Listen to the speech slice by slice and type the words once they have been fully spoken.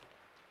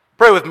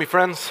Pray with me,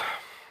 friends.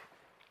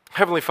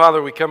 Heavenly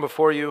Father, we come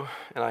before you,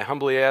 and I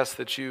humbly ask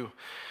that you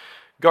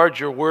guard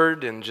your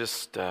word and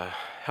just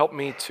help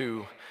me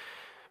to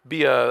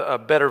be a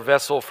better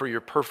vessel for your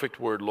perfect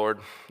word,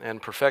 Lord,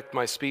 and perfect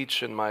my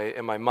speech and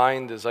my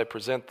mind as I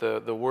present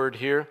the word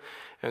here,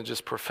 and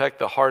just perfect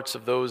the hearts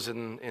of those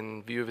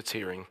in view of its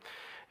hearing.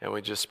 And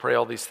we just pray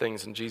all these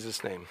things in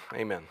Jesus' name.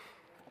 Amen.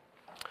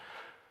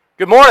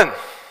 Good morning.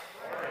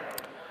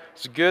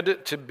 It's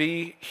good to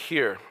be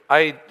here.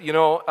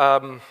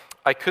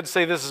 I could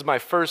say this is my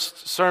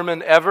first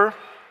sermon ever,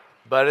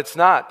 but it's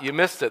not. You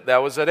missed it. That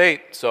was at 8.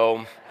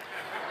 So,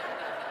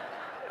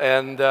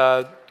 and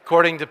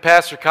according to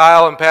Pastor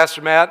Kyle and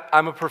Pastor Matt,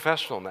 I'm a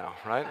professional now,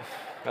 right?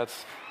 I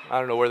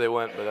don't know where they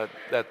went, but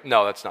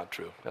that's not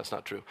true. That's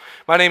not true.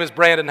 My name is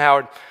Brandon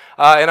Howard,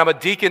 and I'm a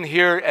deacon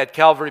here at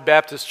Calvary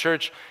Baptist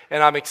Church,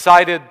 and I'm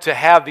excited to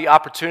have the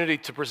opportunity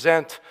to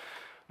present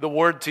the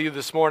word to you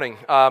this morning.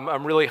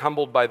 I'm really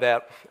humbled by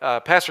that.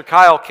 Pastor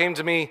Kyle came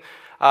to me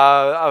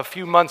a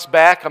few months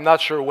back. I'm not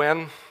sure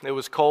when. It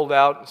was cold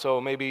out, so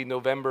maybe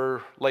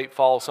November, late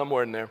fall,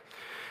 somewhere in there.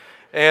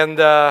 And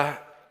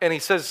he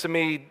says to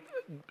me,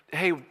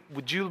 "Hey,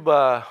 would you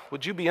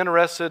be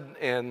interested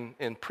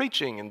in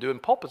preaching and doing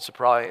pulpit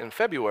supply in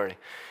February?"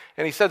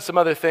 And he said some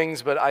other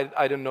things, but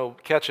I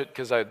didn't catch it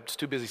because I was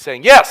too busy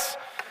saying, "Yes,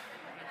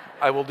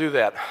 I will do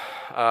that."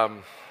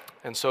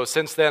 And so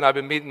since then, I've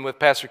been meeting with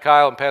Pastor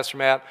Kyle and Pastor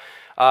Matt,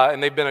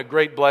 and they've been a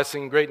great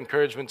blessing, great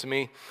encouragement to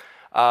me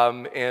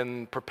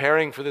in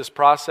preparing for this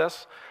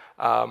process.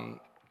 I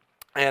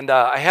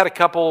had a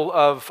couple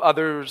of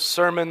other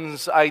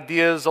sermons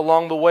ideas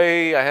along the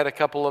way. I had a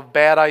couple of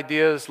bad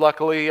ideas.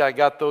 Luckily, I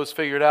got those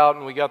figured out,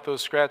 and we got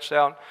those scratched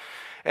out.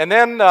 And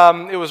then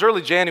it was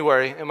early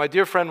January, and my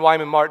dear friend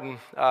Wyman Martin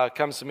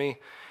comes to me,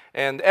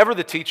 and ever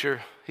the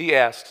teacher, he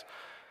asked,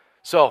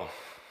 "So,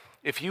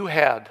 if you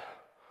had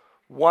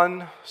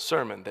one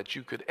sermon that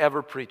you could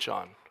ever preach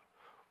on,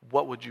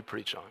 what would you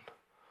preach on?"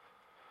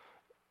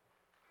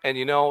 And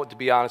to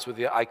be honest with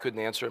you, I couldn't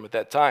answer him at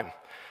that time.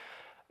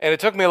 And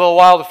it took me a little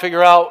while to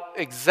figure out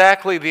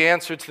exactly the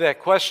answer to that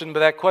question,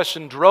 but that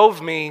question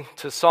drove me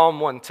to Psalm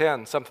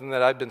 110, something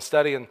that I've been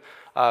studying,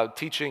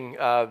 teaching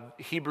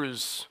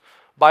Hebrews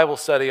Bible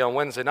study on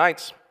Wednesday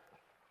nights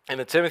in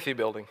the Timothy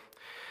building.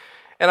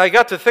 And I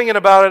got to thinking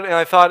about it, and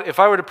I thought, if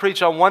I were to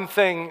preach on one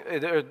thing,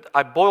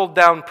 I boiled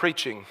down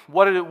preaching.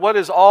 What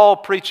is all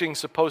preaching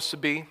supposed to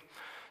be?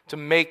 To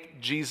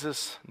make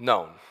Jesus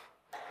known.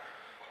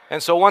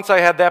 And so once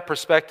I had that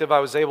perspective, I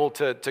was able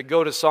to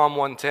go to Psalm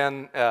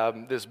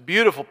 110, this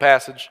beautiful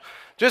passage,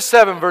 just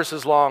 7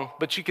 verses long,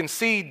 but you can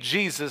see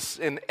Jesus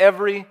in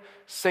every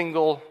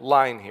single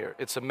line here.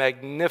 It's a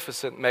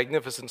magnificent,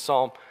 magnificent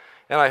psalm,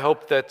 and I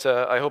hope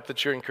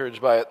that you're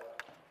encouraged by it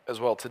as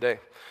well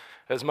today,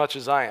 as much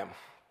as I am.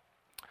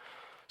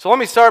 So let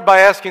me start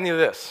by asking you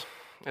this,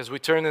 as we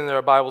turn in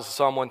our Bibles to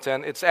Psalm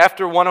 110. It's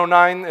after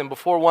 109 and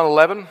before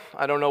 111.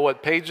 I don't know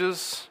what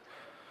pages,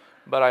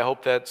 but I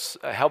hope that's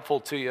helpful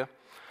to you.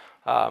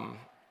 Let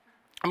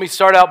me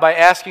start out by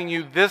asking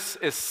you this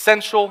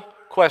essential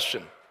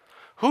question.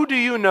 Who do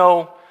you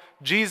know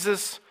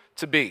Jesus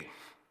to be?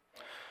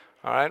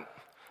 All right.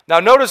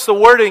 Now notice the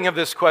wording of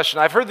this question.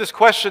 I've heard this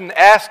question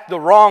asked the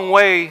wrong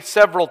way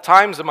several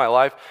times in my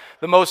life.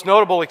 The most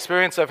notable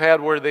experience I've had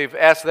where they've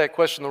asked that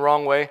question the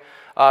wrong way,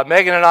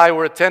 Megan and I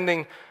were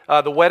attending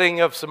the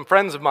wedding of some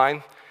friends of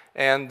mine,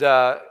 and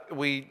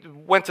we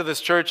went to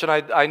this church, and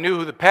I knew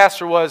who the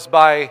pastor was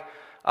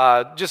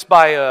just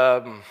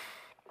by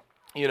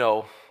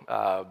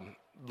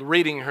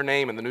reading her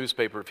name in the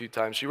newspaper a few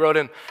times. She wrote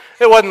in,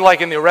 it wasn't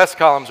like in the arrest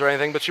columns or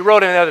anything, but she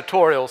wrote in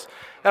editorials,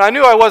 and I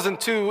knew I wasn't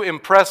too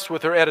impressed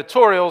with her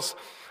editorials,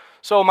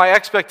 so my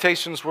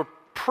expectations were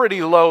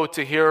pretty low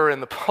to hear her in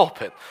the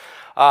pulpit.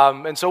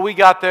 And so we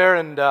got there,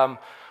 and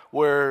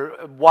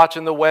we're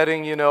watching the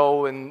wedding,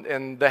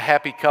 and the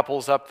happy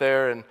couples up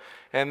there,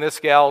 and this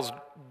gal's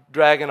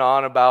dragging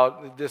on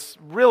about this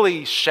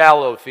really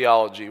shallow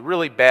theology,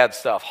 really bad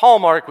stuff.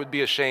 Hallmark would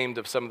be ashamed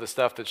of some of the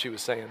stuff that she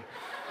was saying,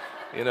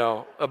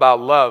 about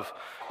love.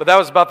 But that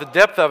was about the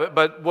depth of it.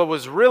 But what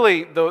was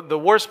really the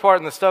worst part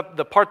and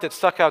the part that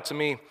stuck out to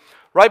me,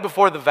 right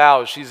before the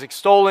vows, she's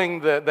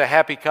extolling the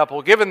happy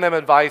couple, giving them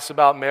advice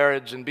about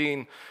marriage and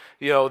being,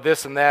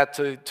 this and that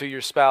to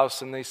your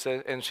spouse.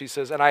 And she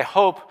says, "And I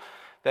hope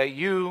that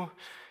you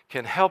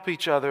can help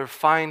each other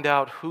find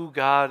out who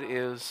God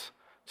is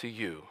to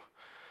you."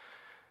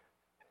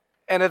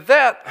 And at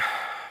that,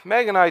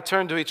 Meg and I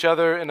turned to each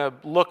other in a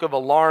look of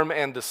alarm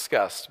and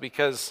disgust,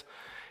 because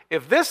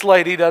if this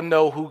lady doesn't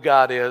know who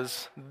God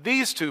is,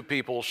 these two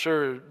people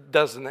sure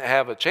doesn't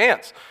have a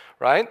chance,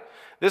 right?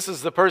 This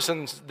is the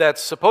person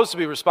that's supposed to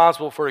be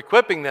responsible for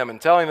equipping them and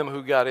telling them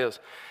who God is.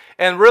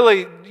 And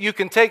really, you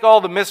can take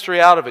all the mystery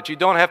out of it. You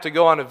don't have to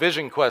go on a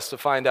vision quest to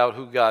find out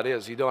who God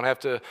is. You don't have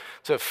to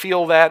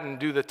feel that and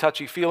do the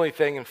touchy-feely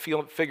thing and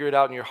figure it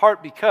out in your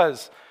heart,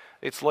 because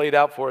it's laid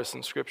out for us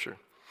in Scripture.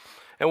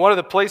 And one of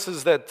the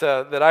places that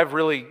I've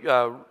really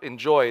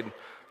enjoyed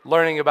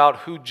learning about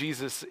who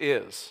Jesus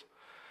is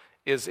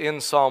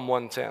in Psalm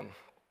 110.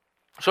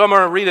 So I'm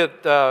going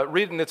to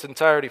read in its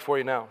entirety for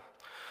you now.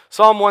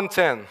 Psalm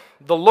 110,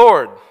 the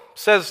Lord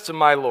says to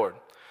my Lord,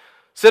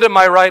 sit at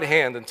my right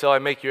hand until I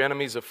make your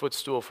enemies a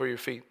footstool for your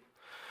feet.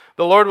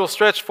 The Lord will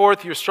stretch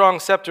forth your strong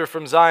scepter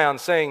from Zion,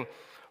 saying,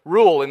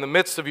 rule in the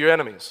midst of your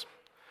enemies.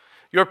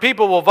 Your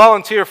people will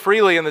volunteer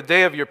freely in the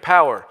day of your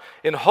power.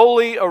 In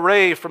holy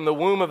array from the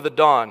womb of the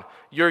dawn,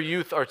 your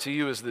youth are to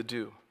you as the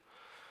dew.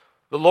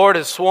 The Lord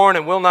has sworn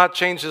and will not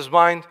change his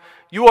mind.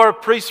 You are a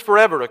priest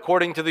forever,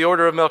 according to the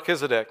order of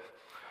Melchizedek.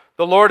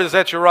 The Lord is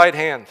at your right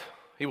hand.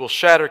 He will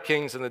shatter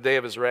kings in the day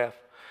of his wrath.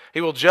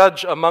 He will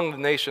judge among the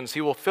nations.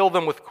 He will fill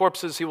them with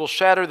corpses. He will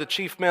shatter the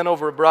chief men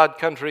over a broad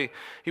country.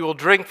 He will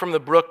drink from the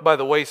brook by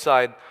the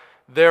wayside.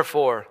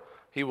 Therefore,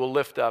 he will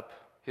lift up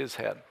his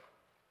head.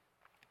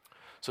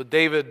 So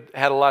David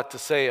had a lot to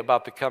say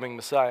about the coming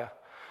Messiah,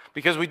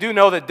 because we do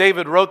know that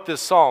David wrote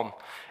this psalm.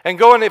 And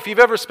if you've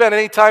ever spent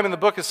any time in the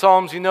book of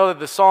Psalms, you know that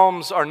the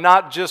Psalms are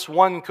not just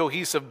one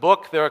cohesive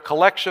book. They're a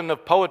collection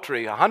of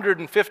poetry.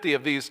 150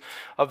 of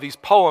these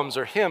poems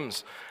or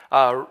hymns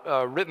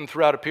written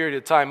throughout a period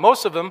of time.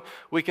 Most of them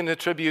we can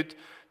attribute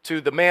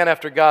to the man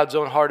after God's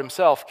own heart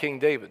himself, King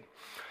David.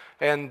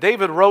 And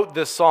David wrote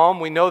this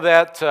psalm. We know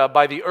that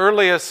by the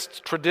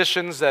earliest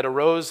traditions that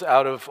arose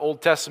out of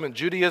Old Testament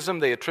Judaism,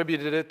 they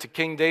attributed it to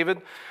King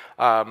David.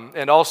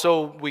 And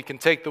also we can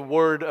take the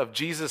word of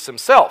Jesus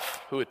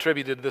himself, who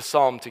attributed this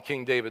psalm to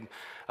King David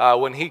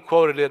when he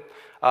quoted it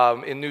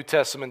in New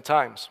Testament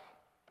times.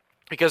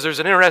 Because there's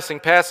an interesting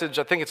passage,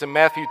 I think it's in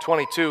Matthew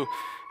 22,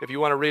 if you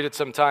want to read it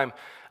sometime,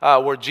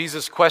 where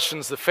Jesus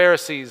questions the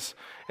Pharisees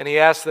and he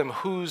asks them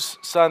whose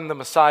son the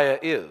Messiah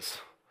is.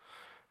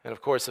 And of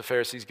course the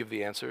Pharisees give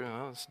the answer,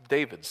 it's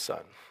David's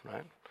son,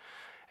 right?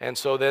 And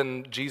so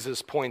then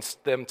Jesus points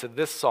them to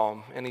this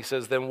psalm, and he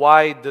says, then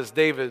why does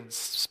David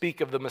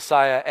speak of the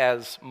Messiah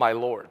as my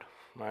Lord,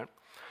 right?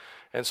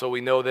 And so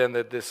we know then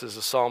that this is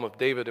a psalm of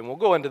David, and we'll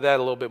go into that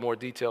a little bit more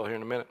detail here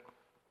in a minute.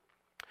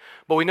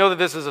 But we know that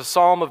this is a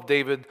psalm of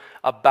David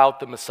about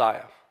the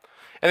Messiah.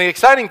 And the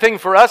exciting thing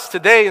for us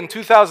today in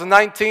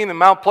 2019 in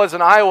Mount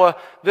Pleasant, Iowa,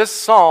 this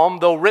psalm,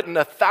 though written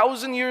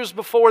 1,000 years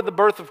before the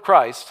birth of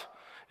Christ,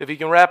 if you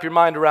can wrap your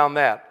mind around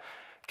that,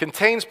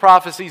 contains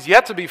prophecies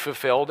yet to be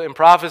fulfilled and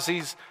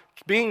prophecies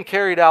being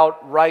carried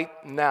out right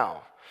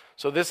now.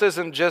 So this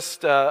isn't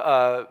just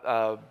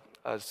a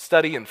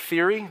study in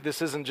theory.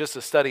 This isn't just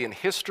a study in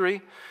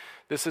history.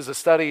 This is a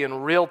study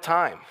in real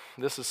time.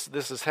 This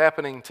is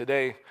happening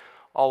today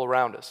all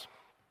around us.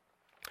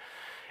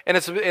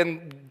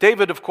 And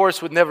David, of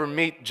course, would never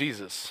meet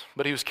Jesus,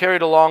 but he was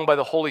carried along by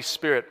the Holy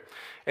Spirit,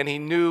 and he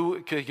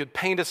knew he could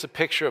paint us a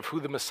picture of who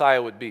the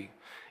Messiah would be,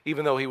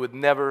 even though he would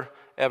never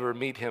ever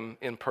meet him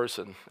in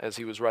person as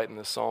he was writing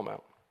this psalm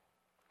out.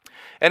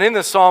 And in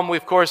this psalm,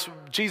 of course,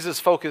 Jesus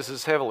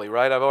focuses heavily,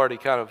 right? I've already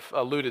kind of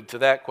alluded to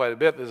that quite a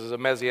bit. This is a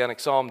messianic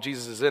psalm.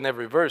 Jesus is in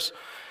every verse.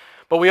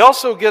 But we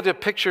also get a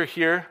picture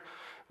here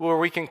where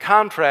we can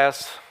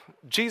contrast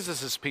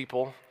Jesus'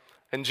 people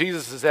and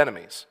Jesus'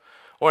 enemies.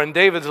 Or in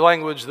David's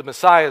language, the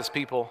Messiah's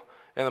people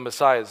and the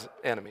Messiah's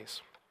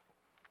enemies.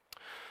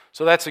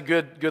 So that's a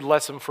good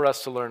lesson for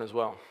us to learn as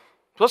well.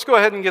 So let's go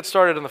ahead and get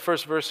started in the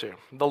first verse here.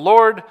 The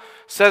Lord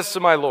says to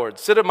my Lord,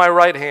 sit at my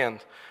right hand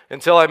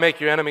until I make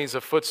your enemies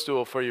a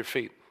footstool for your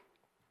feet.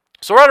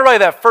 So right away,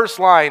 that first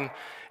line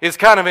is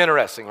kind of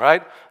interesting,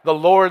 right? The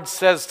Lord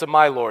says to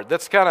my Lord.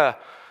 That's kind of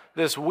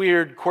this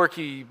weird,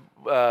 quirky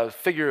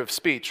figure of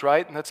speech,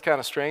 right? And that's kind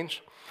of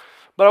strange.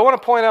 But I want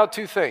to point out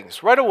two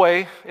things. Right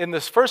away, in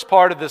this first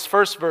part of this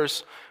first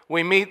verse,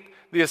 we meet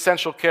the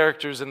essential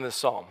characters in this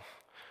psalm.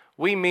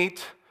 We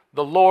meet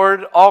the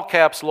Lord, all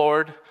caps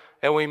Lord,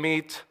 and we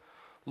meet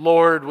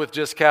Lord with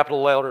just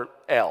capital letter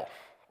L.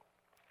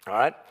 All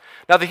right?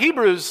 Now the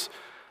Hebrews,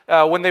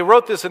 when they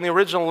wrote this in the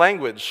original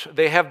language,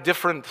 they have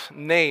different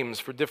names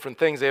for different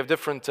things. They have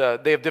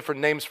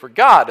different names for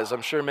God, as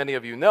I'm sure many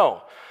of you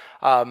know.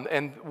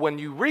 And when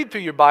you read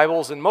through your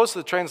Bibles, and most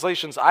of the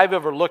translations I've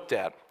ever looked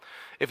at,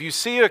 if you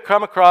see or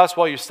come across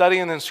while you're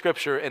studying in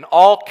Scripture in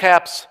all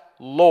caps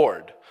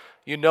Lord,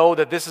 you know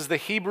that this is the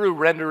Hebrew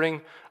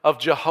rendering of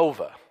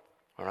Jehovah.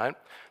 All right?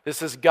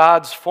 This is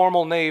God's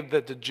formal name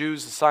that the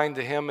Jews assigned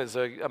to him as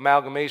an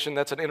amalgamation.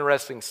 That's an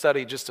interesting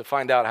study just to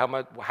find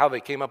out how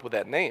they came up with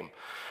that name.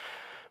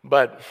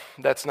 But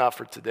that's not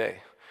for today.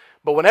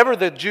 But whenever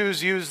the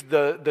Jews used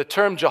the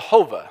term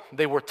Jehovah,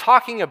 they were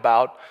talking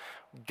about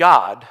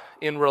God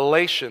in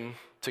relation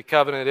to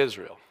covenant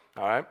Israel.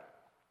 All right?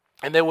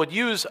 And they would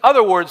use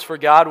other words for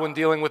God when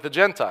dealing with the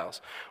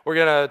Gentiles. We're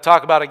going to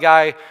talk about a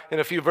guy in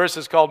a few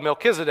verses called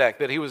Melchizedek,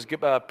 that he was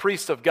a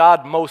priest of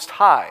God Most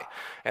High.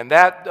 And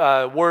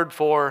that word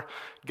for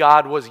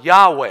God was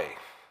Yahweh.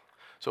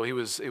 So it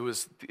was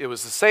the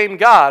same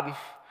God,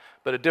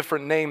 but a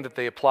different name that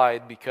they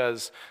applied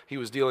because he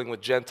was dealing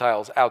with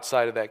Gentiles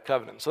outside of that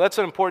covenant. So that's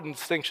an important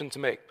distinction to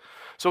make.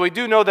 So we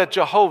do know that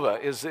Jehovah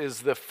is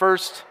the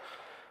first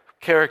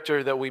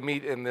character that we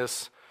meet in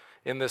this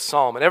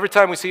psalm. And every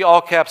time we see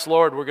all caps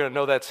Lord, we're going to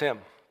know that's him.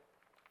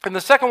 And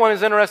the second one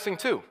is interesting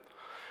too,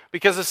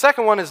 because the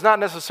second one is not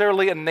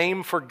necessarily a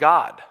name for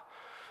God.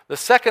 The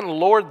second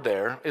Lord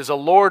there is a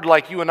Lord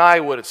like you and I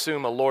would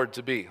assume a Lord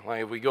to be.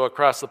 Like if we go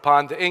across the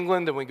pond to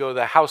England and we go to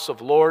the House of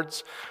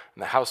Lords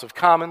and the House of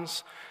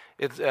Commons,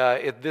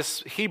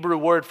 this Hebrew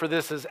word for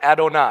this is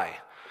Adonai,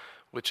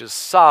 which is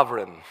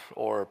sovereign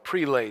or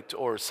prelate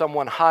or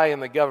someone high in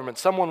the government,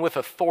 someone with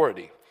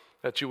authority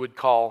that you would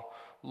call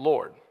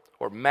Lord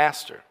or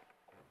Master.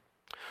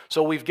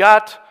 So we've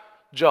got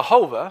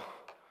Jehovah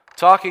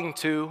talking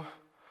to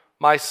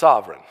my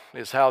sovereign,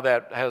 is how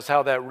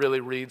that really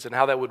reads and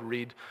how that would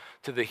read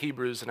to the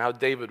Hebrews and how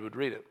David would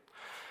read it.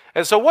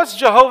 And so what's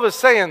Jehovah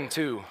saying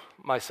to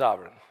my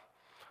sovereign?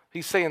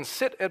 He's saying,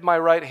 sit at my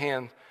right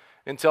hand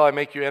until I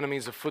make your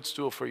enemies a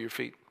footstool for your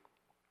feet.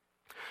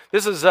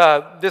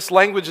 This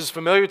language is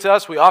familiar to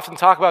us. We often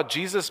talk about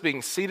Jesus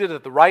being seated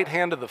at the right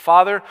hand of the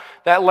Father.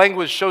 That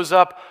language shows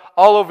up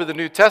all over the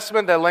New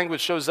Testament. That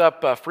language shows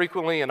up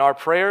frequently in our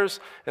prayers,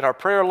 in our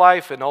prayer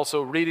life, and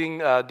also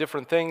reading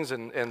different things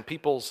and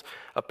people's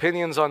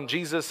opinions on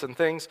Jesus and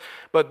things.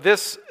 But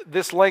this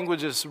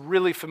language is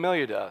really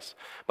familiar to us.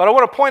 But I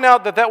want to point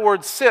out that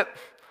word sit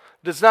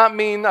does not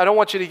mean, I don't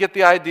want you to get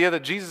the idea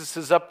that Jesus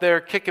is up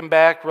there kicking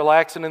back,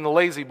 relaxing in the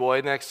lazy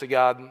boy next to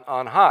God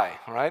on high,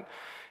 right?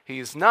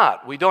 He's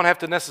not. We don't have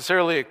to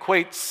necessarily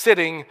equate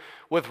sitting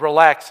with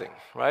relaxing,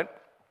 right?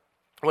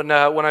 When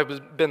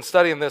I've been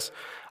studying this,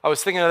 I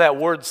was thinking of that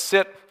word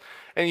sit,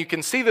 and you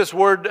can see this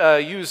word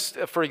used,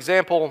 for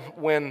example,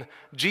 when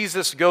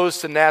Jesus goes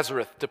to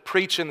Nazareth to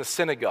preach in the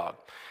synagogue,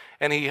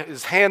 and he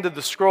is handed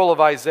the scroll of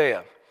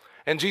Isaiah.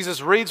 And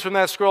Jesus reads from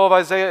that scroll of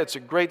Isaiah. It's a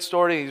great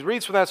story. He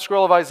reads from that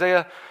scroll of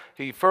Isaiah.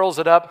 He furls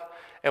it up,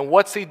 and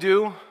what's he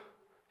do?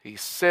 He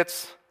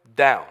sits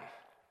down.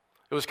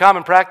 It was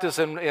common practice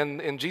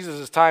in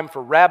Jesus' time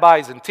for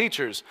rabbis and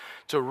teachers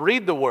to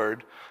read the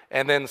word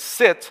and then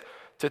sit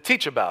to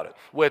teach about it,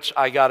 which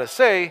I got to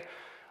say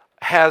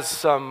has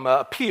some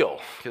appeal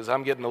because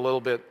I'm getting a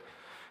little bit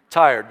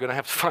tired. Going to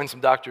have to find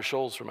some Dr.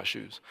 Scholl's for my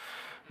shoes.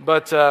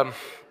 But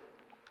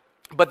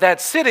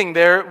that sitting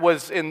there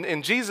was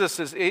in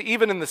Jesus',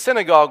 even in the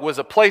synagogue, was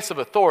a place of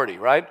authority,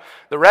 right?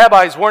 The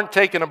rabbis weren't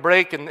taking a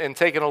break and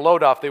taking a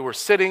load off. They were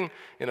sitting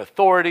in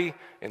authority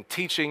and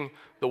teaching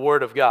the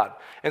Word of God.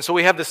 And so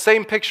we have the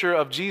same picture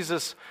of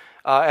Jesus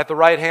at the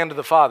right hand of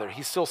the Father.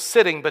 He's still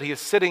sitting, but he is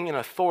sitting in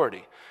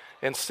authority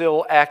and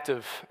still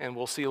active, and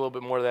we'll see a little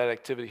bit more of that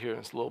activity here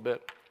in just a little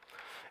bit.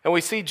 And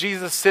we see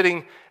Jesus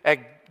sitting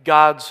at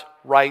God's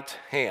right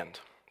hand.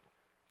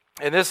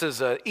 And this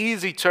is an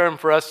easy term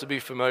for us to be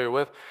familiar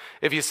with.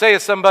 If you say to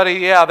somebody,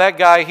 yeah, that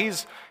guy,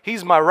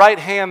 he's my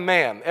right-hand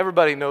man.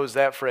 Everybody knows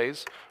that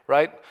phrase,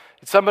 right?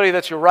 It's somebody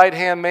that's your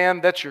right-hand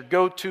man, that's your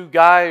go-to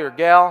guy or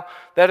gal.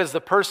 That is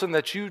the person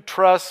that you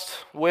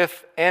trust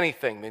with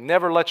anything. They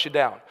never let you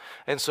down.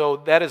 And so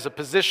that is a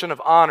position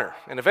of honor.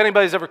 And if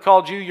anybody's ever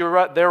called you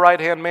their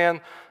right-hand man,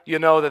 you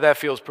know that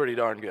feels pretty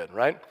darn good,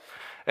 right?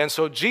 And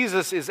so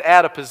Jesus is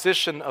at a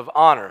position of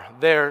honor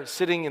there,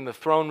 sitting in the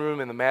throne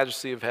room in the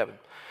majesty of heaven,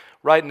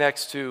 right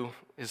next to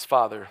his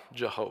Father,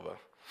 Jehovah.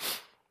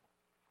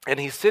 And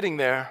he's sitting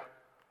there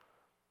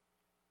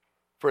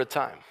for a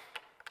time.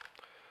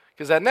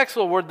 Because that next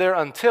little word there,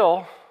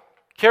 until,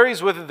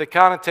 carries with it the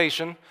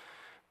connotation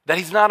that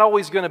he's not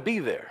always going to be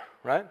there,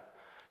 right?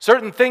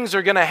 Certain things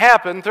are going to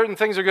happen, certain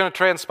things are going to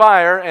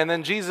transpire, and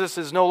then Jesus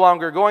is no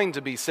longer going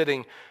to be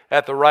sitting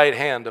at the right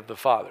hand of the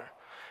Father.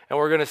 And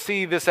we're going to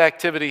see this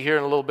activity here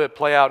in a little bit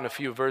play out in a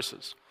few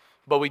verses.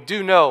 But we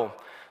do know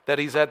that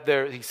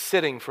he's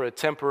sitting for a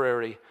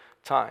temporary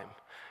time.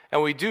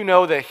 And we do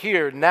know that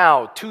here,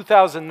 now,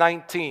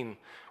 2019,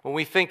 when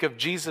we think of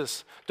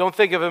Jesus, don't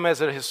think of him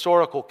as a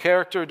historical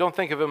character. Don't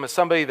think of him as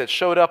somebody that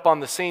showed up on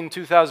the scene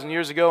 2,000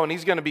 years ago and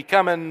he's going to be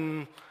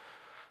coming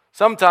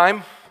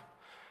sometime.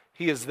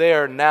 He is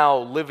there now,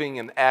 living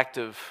and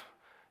active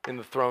in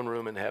the throne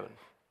room in heaven.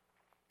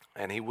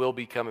 And he will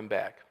be coming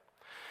back.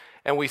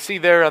 And we see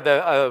there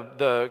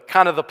the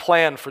kind of the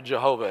plan for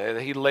Jehovah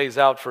that he lays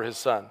out for his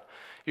son.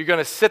 You're going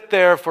to sit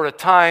there for a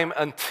time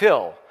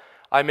until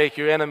I make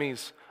your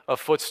enemies a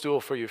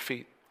footstool for your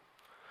feet.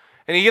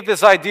 And you get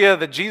this idea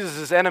that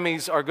Jesus'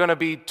 enemies are going to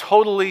be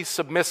totally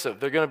submissive.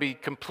 They're going to be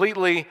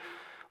completely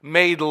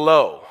made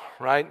low,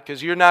 right?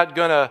 Because you're not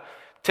going to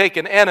take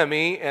an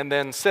enemy and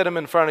then sit him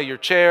in front of your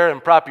chair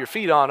and prop your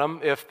feet on him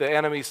if the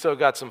enemy's still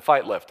got some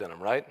fight left in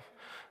him, right?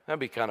 That'd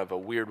be kind of a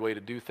weird way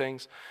to do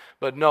things.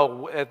 But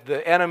no,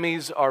 the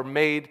enemies are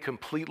made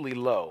completely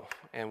low.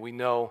 And we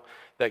know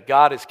that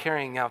God is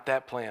carrying out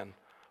that plan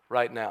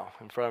right now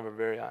in front of our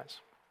very eyes.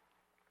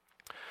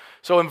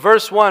 So in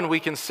verse 1, we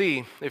can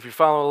see, if you're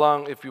following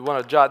along, if you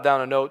want to jot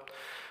down a note,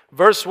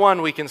 verse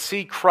 1, we can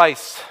see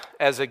Christ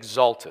as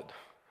exalted.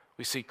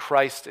 We see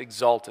Christ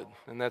exalted,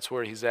 and that's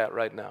where he's at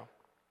right now.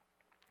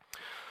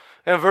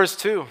 And verse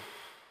 2,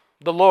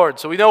 the Lord.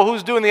 So we know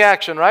who's doing the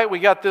action, right? We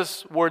got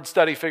this word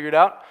study figured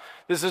out.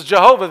 This is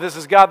Jehovah. This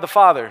is God the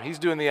Father. He's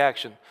doing the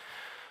action.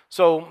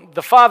 So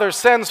the Father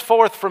sends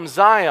forth from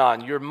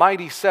Zion your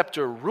mighty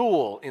scepter,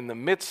 rule in the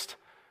midst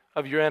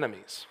of your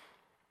enemies.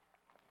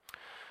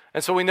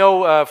 And so we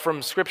know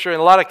from Scripture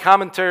and a lot of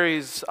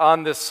commentaries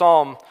on this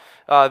psalm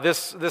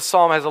This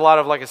psalm has a lot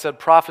of, like I said,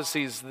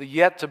 prophecies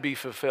yet to be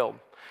fulfilled.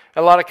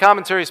 And a lot of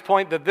commentaries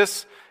point that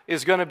this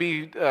is going to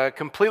be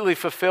completely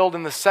fulfilled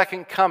in the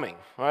second coming,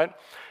 right?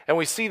 And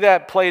we see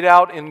that played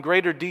out in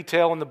greater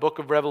detail in the book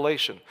of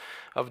Revelation,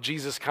 of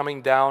Jesus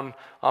coming down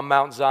on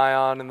Mount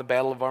Zion in the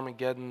Battle of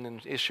Armageddon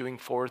and issuing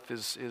forth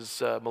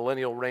his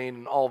millennial reign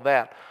and all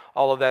that.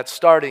 All of that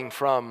starting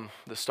from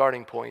the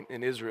starting point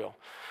in Israel.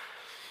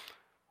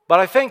 But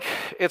I think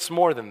it's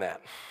more than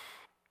that.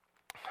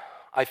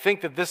 I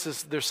think that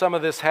there's some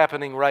of this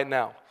happening right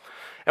now.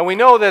 And we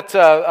know that,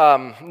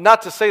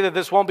 not to say that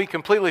this won't be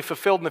completely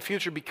fulfilled in the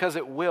future, because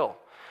it will.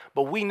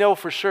 But we know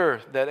for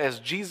sure that as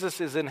Jesus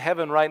is in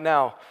heaven right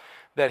now,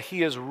 that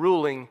he is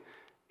ruling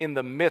in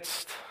the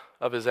midst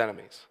of his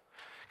enemies.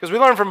 Because we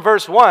learn from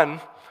verse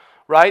 1,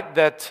 right,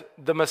 that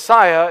the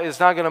Messiah is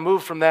not going to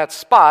move from that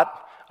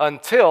spot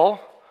until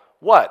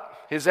what?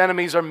 His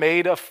enemies are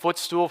made a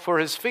footstool for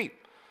his feet.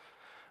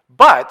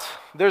 But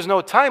there's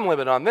no time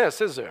limit on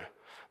this, is there?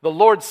 The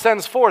Lord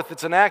sends forth,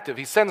 it's an active.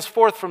 He sends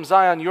forth from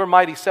Zion your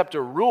mighty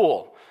scepter,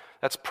 rule.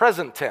 That's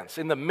present tense,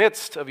 in the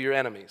midst of your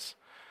enemies.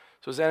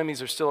 So his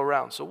enemies are still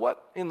around. So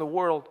what in the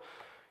world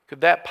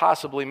could that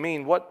possibly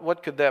mean?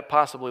 What could that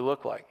possibly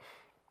look like?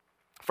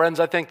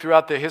 Friends, I think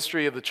throughout the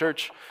history of the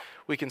church,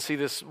 we can see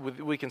this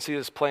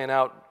playing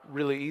out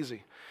really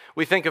easy.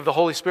 We think of the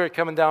Holy Spirit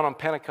coming down on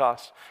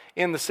Pentecost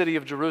in the city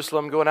of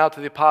Jerusalem, going out to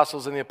the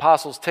apostles, and the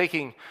apostles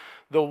taking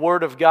the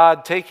word of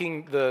God,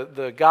 taking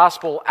the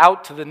gospel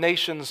out to the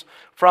nations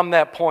from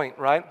that point,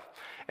 right?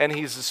 And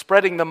he's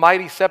spreading the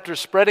mighty scepter,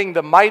 spreading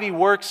the mighty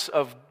works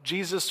of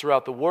Jesus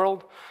throughout the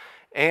world.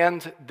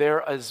 And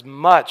there is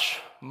much,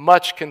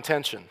 much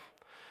contention.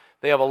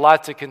 They have a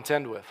lot to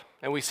contend with.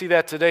 And we see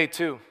that today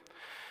too.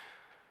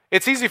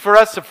 It's easy for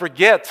us to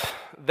forget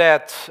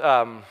that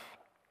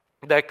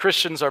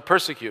Christians are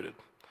persecuted.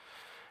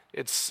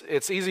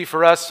 It's easy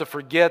for us to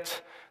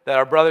forget that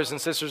our brothers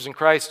and sisters in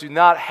Christ do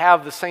not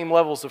have the same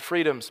levels of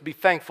freedoms. Be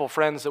thankful,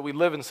 friends, that we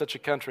live in such a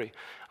country.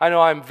 I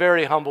know I'm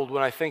very humbled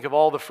when I think of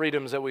all the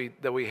freedoms that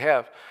we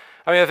have.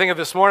 I mean, I think of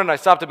this morning, I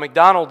stopped at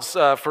McDonald's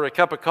for a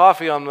cup of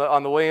coffee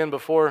on the way in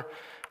before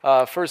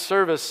first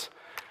service,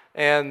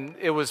 and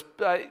it was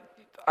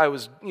I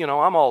was,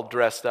 I'm all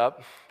dressed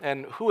up,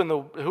 and who in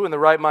the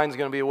right mind is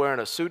going to be wearing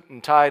a suit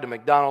and tie to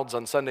McDonald's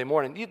on Sunday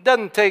morning? It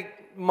doesn't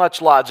take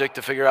much logic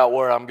to figure out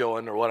where I'm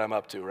going or what I'm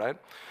up to, right?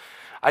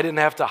 I didn't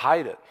have to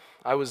hide it.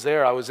 I was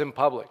there. I was in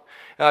public.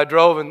 And I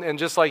drove, and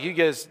just like you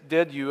guys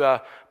did, you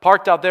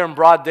parked out there in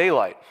broad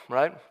daylight,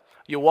 right?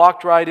 You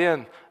walked right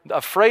in,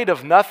 afraid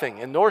of nothing,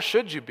 and nor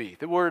should you be.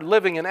 We're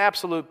living in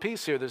absolute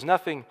peace here. There's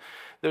nothing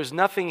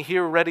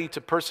here ready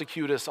to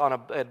persecute us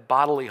at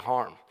bodily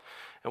harm.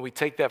 And we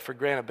take that for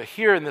granted. But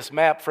here in this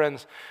map,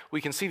 friends,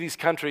 we can see these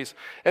countries.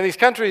 And these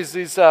countries,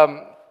 this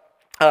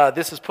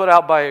is put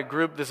out by a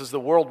group. This is the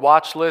World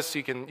Watch List.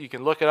 You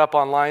can look it up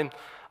online.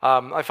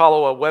 I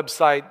follow a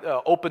website,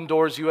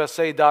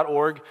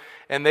 opendoorsusa.org,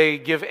 and they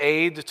give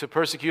aid to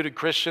persecuted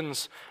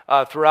Christians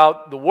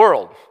throughout the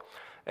world.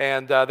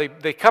 And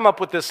they come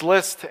up with this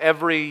list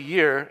every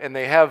year, and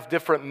they have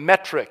different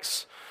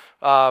metrics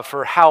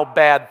for how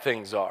bad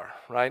things are,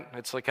 right?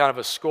 It's like kind of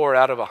a score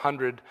out of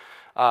 100,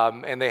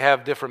 and they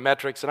have different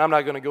metrics, and I'm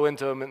not going to go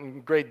into them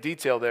in great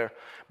detail there.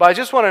 But I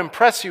just want to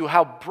impress you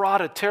how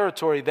broad a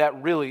territory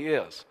that really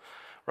is.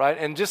 Right?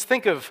 And just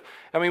think of,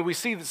 we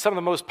see some of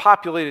the most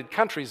populated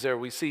countries there.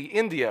 We see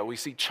India, we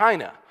see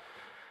China.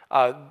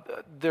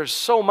 There's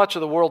so much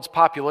of the world's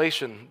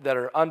population that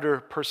are under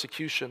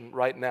persecution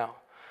right now.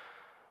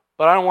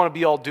 But I don't want to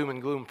be all doom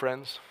and gloom,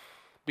 friends,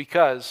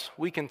 because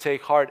we can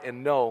take heart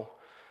and know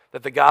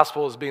that the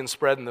gospel is being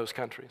spread in those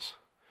countries.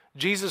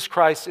 Jesus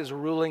Christ is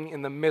ruling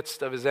in the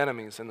midst of his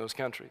enemies in those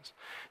countries.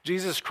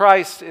 Jesus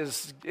Christ in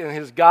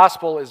his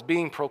gospel is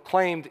being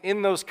proclaimed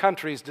in those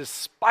countries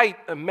despite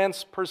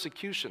immense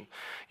persecution.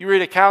 You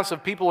read accounts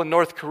of people in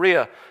North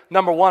Korea,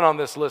 number one on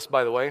this list,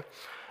 by the way.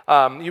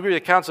 You read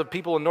accounts of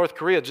people in North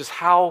Korea, just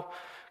how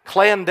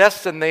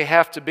clandestine they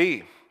have to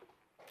be.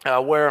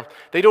 Where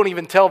they don't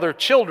even tell their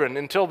children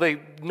until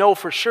they know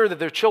for sure that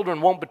their children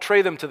won't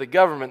betray them to the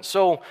government.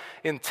 So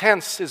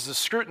intense is the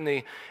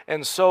scrutiny,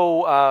 and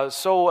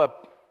so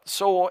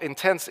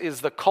intense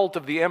is the cult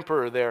of the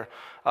emperor there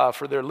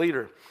for their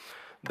leader,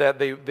 that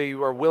they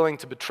are willing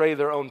to betray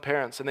their own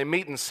parents. And they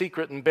meet in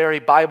secret and bury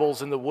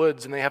Bibles in the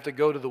woods, and they have to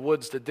go to the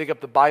woods to dig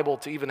up the Bible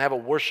to even have a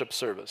worship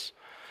service.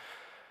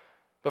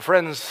 But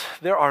friends,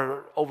 there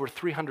are over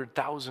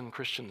 300,000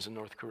 Christians in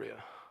North Korea.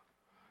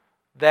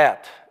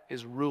 That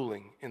is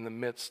ruling in the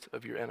midst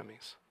of your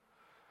enemies.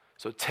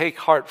 So take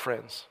heart,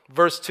 friends.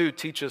 Verse 2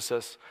 teaches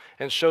us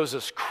and shows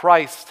us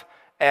Christ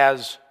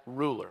as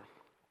ruler.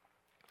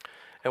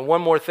 And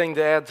one more thing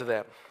to add to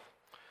that.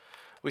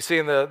 We see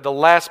in the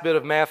last bit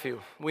of Matthew,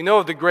 we know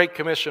of the Great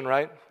Commission,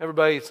 right?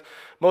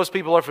 Most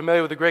people are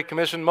familiar with the Great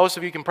Commission. Most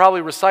of you can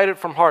probably recite it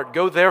from heart.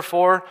 Go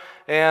therefore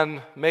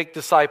and make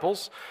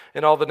disciples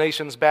in all the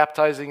nations,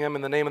 baptizing them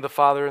in the name of the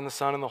Father and the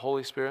Son and the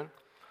Holy Spirit.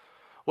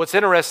 What's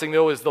interesting,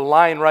 though, is the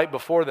line right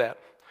before that.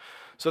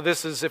 So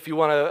this is, if you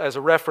want to, as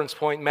a reference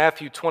point,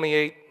 Matthew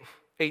 28,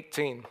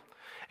 18.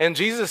 And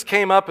Jesus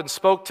came up and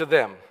spoke to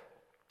them,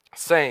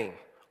 saying,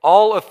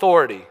 all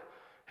authority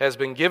has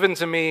been given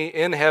to me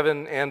in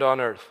heaven and on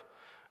earth.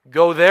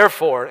 Go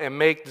therefore and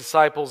make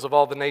disciples of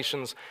all the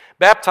nations,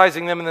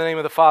 baptizing them in the name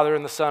of the Father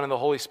and the Son and the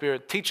Holy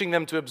Spirit, teaching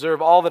them to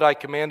observe all that I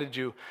commanded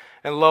you.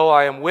 And lo,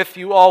 I am with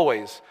you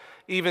always,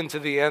 even to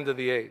the end of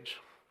the age.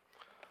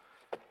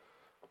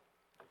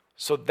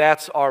 So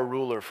that's our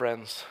ruler,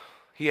 friends.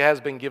 He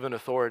has been given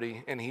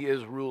authority, and he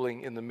is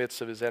ruling in the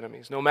midst of his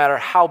enemies. No matter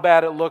how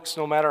bad it looks,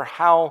 no matter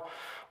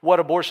what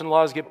abortion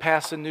laws get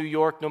passed in New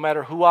York, no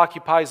matter who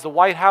occupies the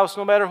White House,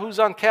 no matter who's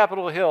on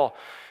Capitol Hill,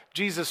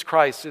 Jesus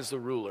Christ is the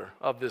ruler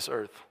of this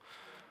earth.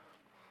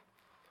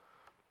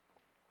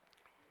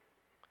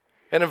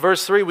 And in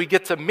verse 3, we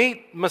get to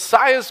meet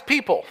Messiah's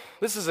people.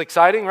 This is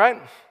exciting,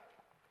 right?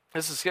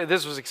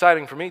 This was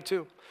exciting for me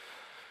too.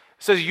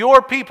 It says,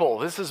 your people,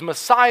 this is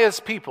Messiah's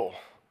people,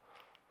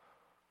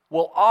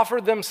 will offer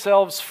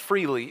themselves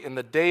freely in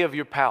the day of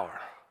your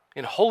power.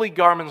 In holy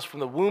garments from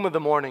the womb of the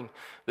morning,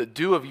 the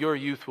dew of your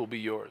youth will be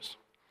yours.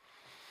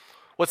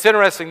 What's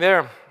interesting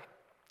there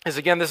is,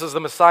 again, this is the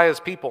Messiah's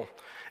people.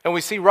 And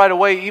we see right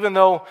away, even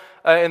though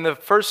in the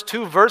first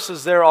 2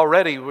 verses there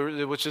already,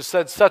 which is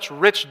said such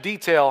rich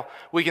detail,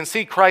 we can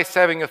see Christ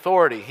having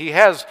authority. He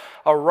has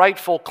a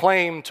rightful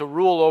claim to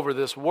rule over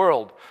this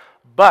world.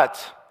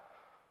 But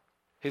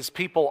his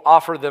people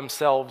offer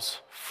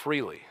themselves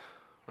freely,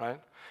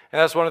 right? And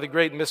that's one of the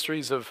great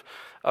mysteries of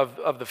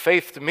the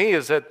faith to me,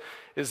 is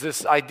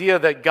this idea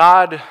that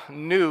God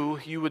knew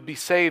you would be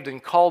saved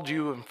and called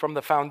you from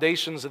the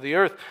foundations of the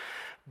earth.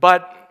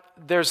 But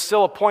there's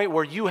still a point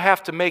where you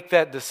have to make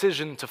that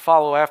decision to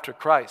follow after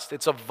Christ.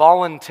 It's a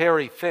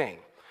voluntary thing.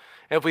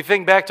 And if we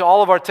think back to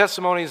all of our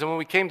testimonies and when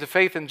we came to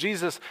faith in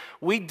Jesus,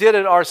 we did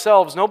it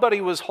ourselves.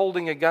 Nobody was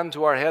holding a gun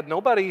to our head.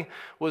 Nobody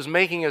was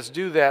making us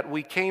do that.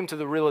 We came to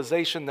the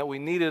realization that we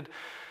needed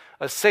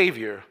a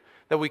Savior,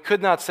 that we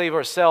could not save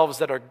ourselves,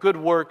 that our good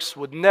works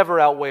would never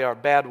outweigh our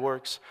bad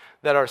works,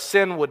 that our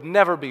sin would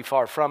never be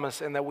far from us,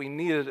 and that we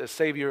needed a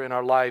Savior in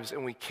our lives,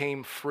 and we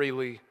came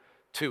freely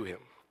to him.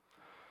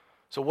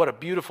 So what a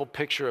beautiful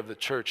picture of the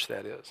church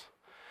that is.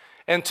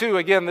 And two,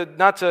 again,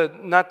 I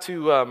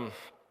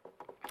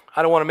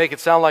don't want to make it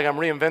sound like I'm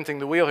reinventing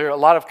the wheel here. A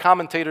lot of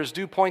commentators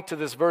do point to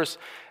this verse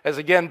as,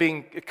 again,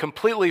 being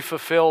completely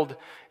fulfilled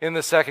in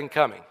the second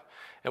coming.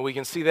 And we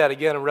can see that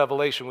again in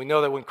Revelation. We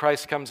know that when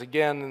Christ comes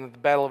again in the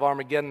battle of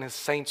Armageddon, his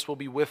saints will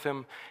be with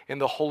him in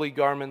the holy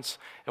garments.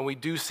 And we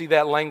do see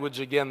that language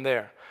again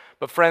there.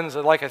 But friends,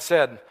 like I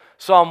said,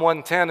 Psalm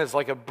 110 is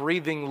like a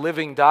breathing,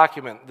 living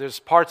document. There's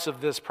parts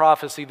of this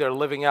prophecy that are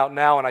living out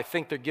now, and I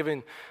think they're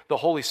giving, the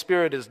Holy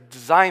Spirit has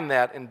designed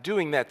that and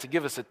doing that to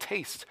give us a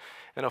taste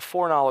and a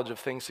foreknowledge of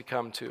things to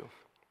come too.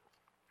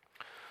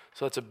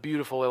 So it's a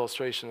beautiful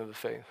illustration of the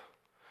faith.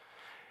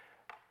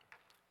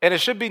 And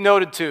it should be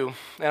noted too,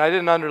 and I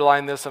didn't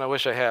underline this and I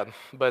wish I had,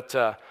 but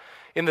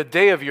in the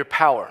day of your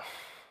power.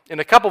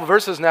 In a couple of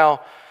verses now,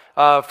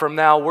 from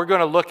now, we're going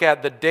to look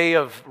at the day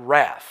of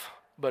wrath.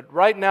 But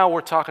right now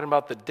we're talking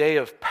about the day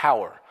of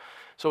power.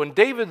 So when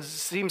David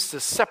seems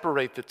to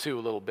separate the two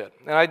a little bit.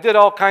 And I did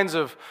all kinds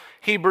of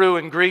Hebrew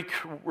and Greek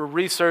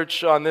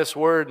research on this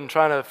word and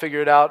trying to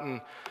figure it out and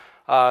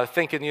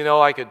thinking,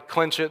 I could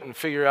clinch it and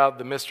figure out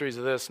the mysteries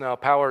of this. Now,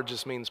 power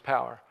just means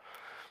power.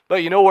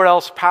 But you know where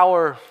else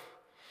power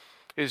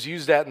is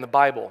used at in the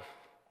Bible?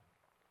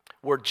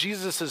 Where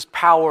Jesus'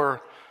 power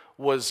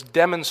was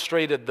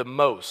demonstrated the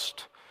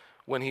most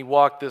when he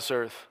walked this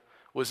earth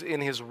was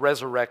in his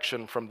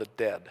resurrection from the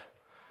dead.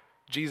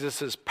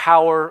 Jesus'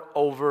 power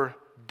over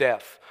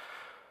death.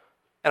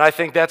 And I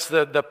think that's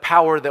the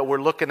power that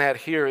we're looking at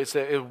here. Is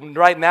that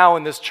right now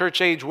in this church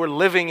age, we're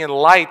living in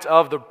light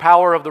of the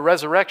power of the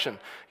resurrection.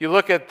 You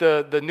look at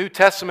the New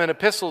Testament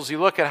epistles, you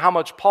look at how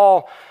much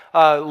Paul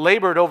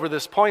labored over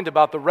this point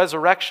about the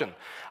resurrection.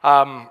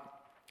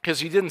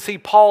 Because you didn't see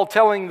Paul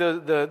telling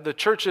the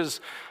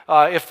churches,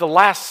 if the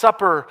Last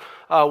Supper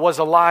was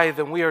a lie,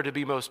 then we are to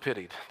be most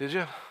pitied. Did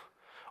you?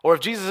 Or if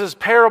Jesus'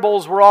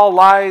 parables were all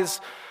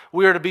lies,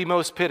 we are to be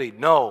most pitied.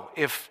 No,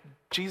 if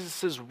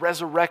Jesus'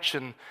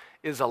 resurrection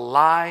is a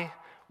lie,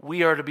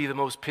 we are to be the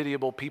most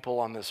pitiable people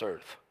on this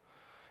earth.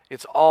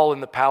 It's all in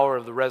the power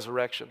of the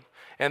resurrection.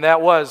 And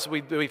that was,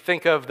 we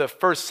think of the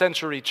first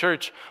century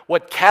church,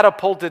 what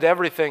catapulted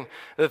everything.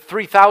 The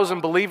 3,000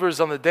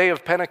 believers on the day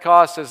of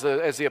Pentecost, as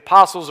the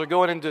apostles are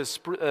going into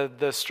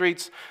the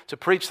streets to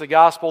preach the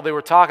gospel, they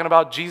were talking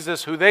about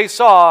Jesus, who they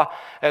saw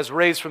as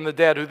raised from the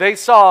dead, who they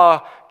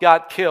saw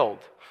got killed.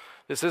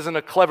 This isn't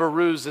a clever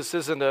ruse. This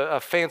isn't a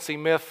fancy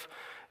myth.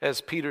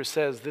 As Peter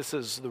says, this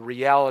is the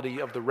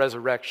reality of the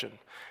resurrection.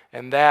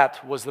 And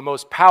that was the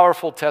most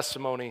powerful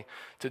testimony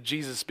to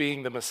Jesus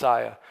being the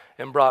Messiah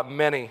and brought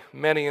many,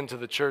 many into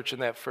the church in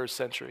that first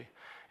century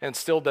and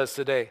still does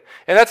today.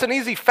 And that's an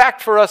easy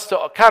fact for us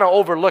to kind of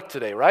overlook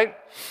today, right?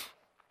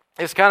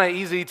 It's kind of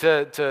easy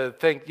to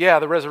think, yeah,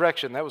 the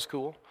resurrection, that was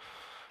cool.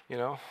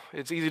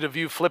 It's easy to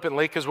view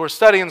flippantly because we're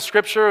studying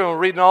Scripture and we're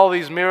reading all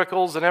these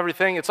miracles and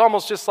everything. It's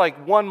almost just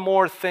like one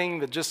more thing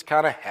that just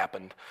kind of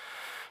happened.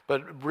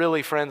 But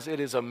really, friends,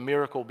 it is a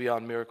miracle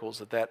beyond miracles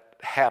that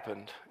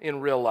happened in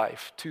real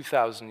life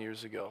 2,000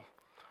 years ago.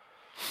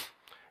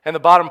 And the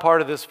bottom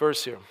part of this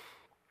verse here,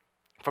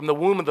 from the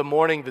womb of the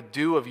morning, the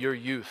dew of your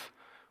youth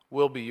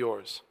will be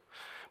yours.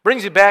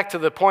 Brings you back to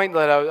the point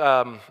that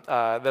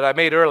I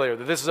made earlier,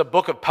 that this is a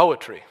book of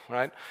poetry,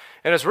 right?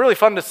 And it's really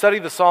fun to study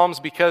the Psalms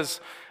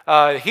because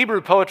Hebrew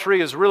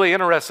poetry is really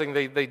interesting.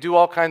 They do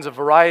all kinds of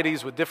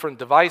varieties with different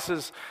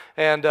devices,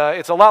 and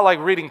it's a lot like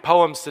reading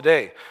poems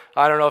today.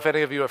 I don't know if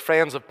any of you are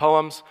fans of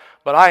poems,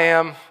 but I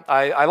am.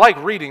 I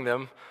like reading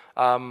them.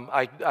 I'm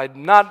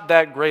not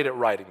that great at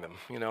writing them.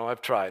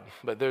 I've tried,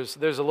 but there's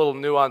a little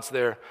nuance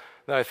there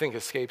that I think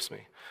escapes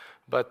me.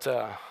 But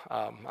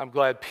I'm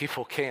glad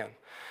people can.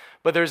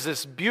 But there's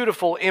this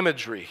beautiful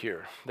imagery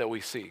here that we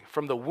see.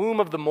 From the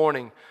womb of the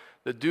morning,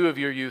 the dew of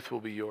your youth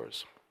will be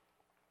yours.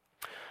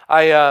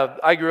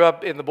 I grew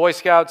up in the Boy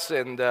Scouts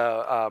and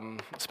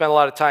spent a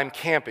lot of time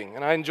camping,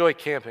 and I enjoy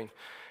camping.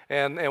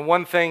 And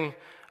one thing,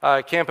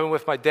 camping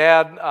with my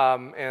dad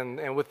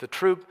and with the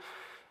troop,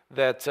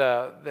 that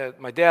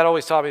my dad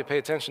always taught me to pay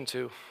attention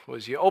to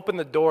was you open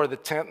the door of the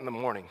tent in the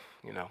morning,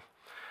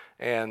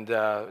 And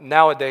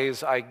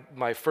nowadays,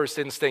 my first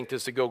instinct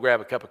is to go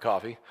grab a cup of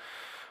coffee.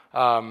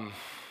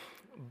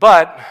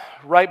 But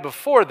right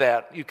before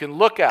that, you can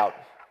look out,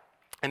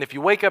 and if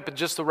you wake up at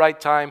just the right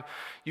time,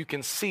 you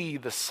can see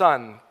the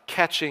sun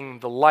catching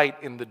the light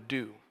in the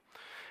dew.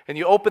 And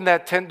you open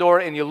that tent door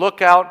and you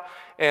look out,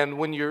 and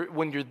when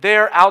you're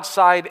there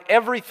outside,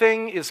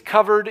 everything is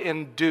covered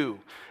in dew,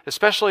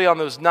 especially on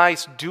those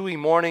nice dewy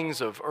mornings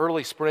of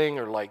early spring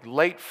or like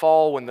late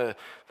fall when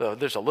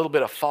there's a little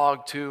bit of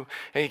fog too.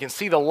 And you can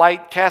see the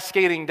light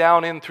cascading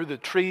down in through the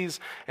trees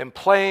and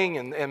playing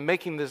and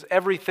making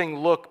everything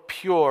look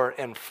pure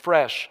and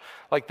fresh,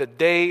 like the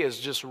day is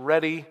just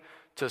ready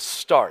to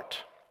start.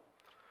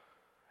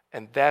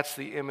 And that's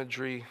the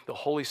imagery the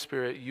Holy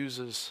Spirit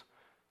uses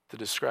to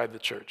describe the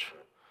church.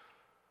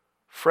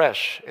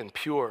 Fresh and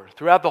pure.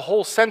 Throughout the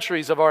whole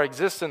centuries of our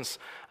existence,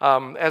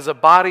 as a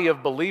body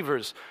of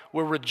believers,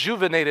 we're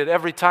rejuvenated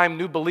every time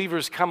new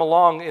believers come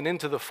along and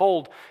into the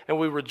fold, and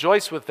we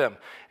rejoice with them.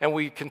 And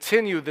we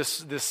continue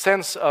this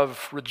sense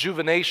of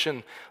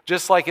rejuvenation,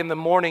 just like in the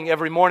morning,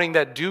 every morning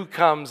that dew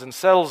comes and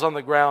settles on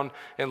the ground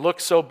and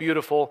looks so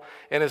beautiful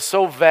and is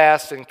so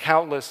vast and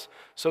countless,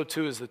 so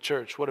too is the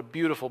church. What a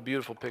beautiful,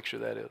 beautiful picture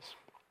that is.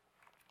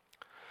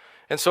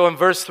 And so in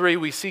verse 3,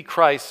 we see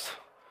Christ.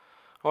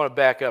 I want to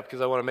back up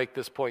because I want to make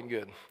this point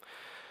good.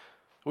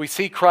 We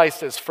see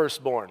Christ as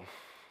firstborn,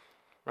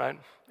 right?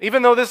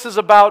 Even though this is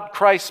about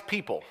Christ's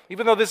people,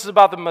 even though this is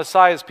about the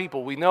Messiah's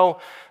people, we know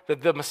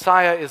that the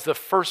Messiah is the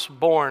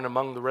firstborn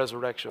among the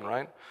resurrection,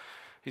 right?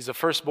 He's the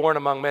firstborn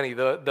among many.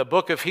 The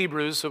book of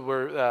Hebrews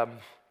that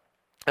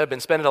I've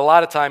been spending a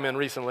lot of time in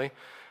recently,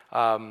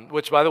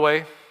 which, by the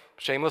way,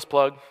 shameless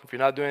plug, if you're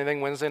not doing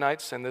anything Wednesday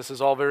nights, and this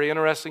is all very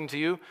interesting to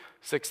you,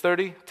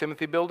 6:30,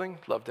 Timothy Building,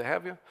 love to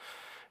have you.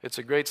 It's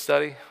a great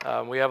study.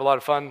 We have a lot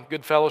of fun,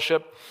 good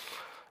fellowship.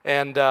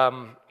 And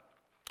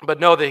but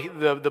no,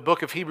 the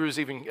book of Hebrews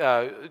even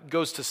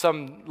goes to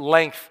some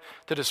length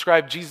to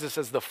describe Jesus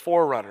as the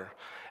forerunner,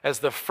 as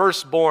the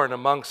firstborn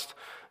amongst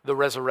the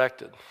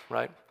resurrected,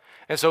 right?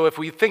 And so if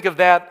we think of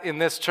that in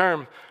this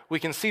term, we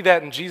can see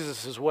that in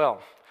Jesus as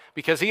well,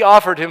 because he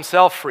offered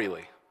himself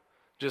freely,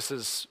 just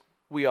as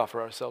we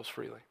offer ourselves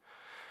freely.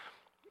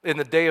 In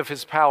the day of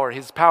his power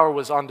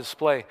was on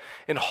display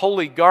in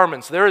holy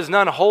garments. There is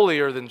none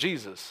holier than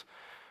Jesus,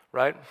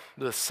 right?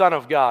 The Son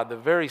of God, the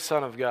very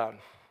Son of God.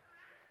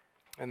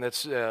 And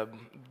that's a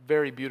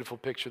very beautiful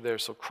picture there.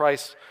 So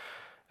Christ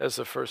as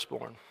the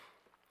firstborn.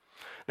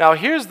 Now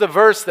here's the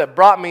verse that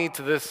brought me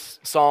to this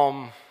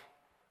psalm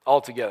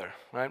altogether,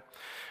 right?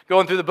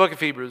 Going through the book of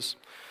Hebrews.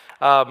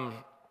 The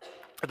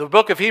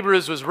book of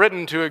Hebrews was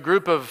written to a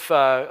group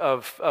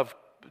of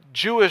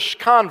Jewish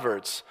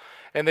converts,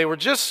 and they were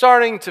just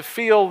starting to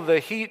feel the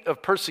heat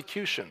of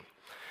persecution.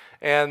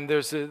 And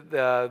there's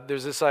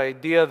this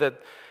idea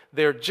that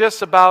they're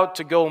just about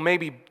to go,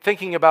 maybe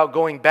thinking about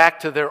going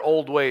back to their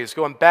old ways,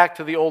 going back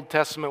to the Old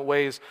Testament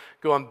ways,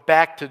 going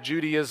back to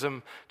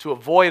Judaism to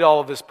avoid all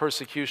of this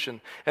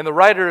persecution. And the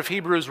writer of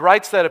Hebrews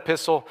writes that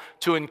epistle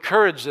to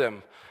encourage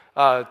them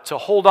to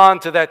hold on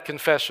to that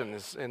confession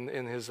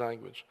in his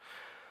language.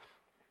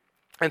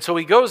 And so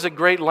he goes at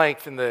great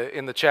length in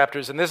the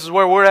chapters, and this is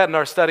where we're at in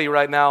our study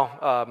right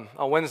now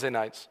on Wednesday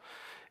nights,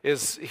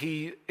 is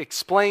he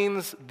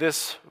explains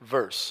this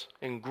verse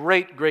in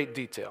great, great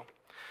detail.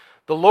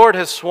 The Lord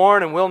has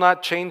sworn and will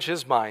not change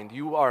his mind.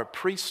 You are a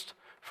priest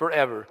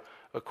forever,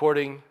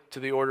 according to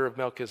the order of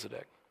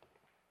Melchizedek.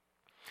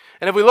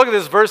 And if we look at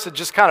this verse at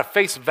just kind of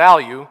face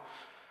value,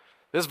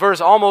 this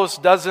verse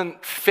almost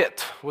doesn't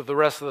fit with the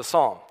rest of the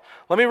psalm.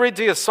 Let me read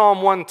to you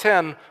Psalm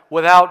 110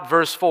 without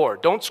verse 4.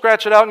 Don't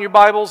scratch it out in your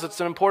Bibles. It's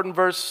an important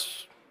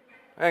verse.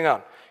 Hang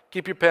on.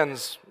 Keep your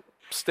pens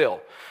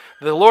still.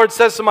 The Lord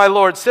says to my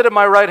Lord, sit at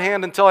my right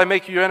hand until I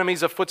make your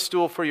enemies a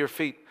footstool for your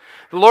feet.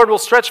 The Lord will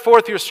stretch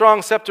forth your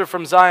strong scepter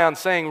from Zion,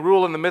 saying,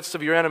 rule in the midst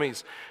of your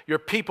enemies. Your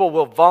people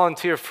will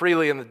volunteer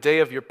freely in the day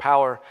of your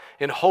power,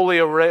 in holy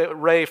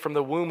array from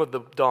the womb of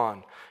the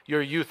dawn.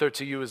 Your youth are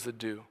to you as the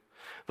dew.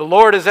 The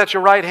Lord is at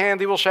your right hand.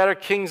 He will shatter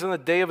kings in the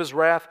day of his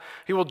wrath.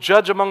 He will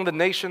judge among the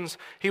nations.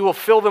 He will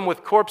fill them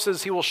with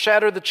corpses. He will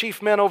shatter the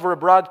chief men over a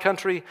broad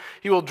country.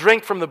 He will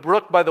drink from the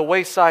brook by the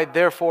wayside.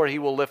 Therefore, he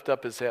will lift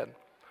up his head.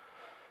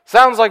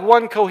 Sounds like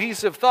one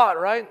cohesive thought,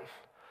 right?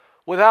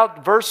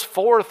 Without verse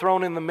 4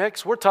 thrown in the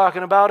mix, we're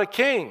talking about a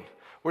king.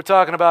 We're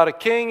talking about a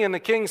king, and the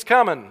king's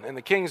coming, and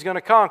the king's going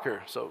to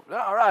conquer. So,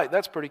 all right,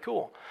 that's pretty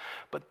cool.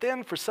 But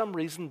then, for some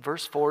reason,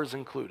 verse 4 is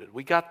included.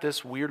 We got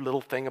this weird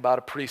little thing about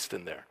a priest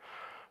in there.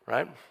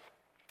 Right?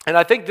 And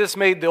I think this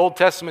made the Old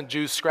Testament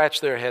Jews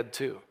scratch their head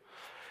too.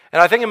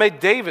 And I think it made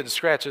David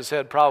scratch his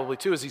head probably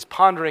too, as he's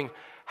pondering,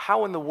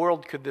 how in the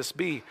world could this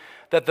be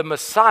that the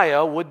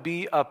Messiah would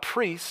be a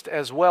priest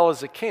as well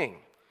as a king?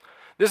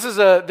 This is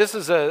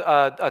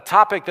a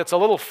topic that's a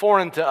little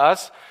foreign to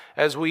us,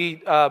 as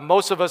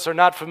most of us are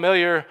not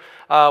familiar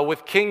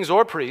with kings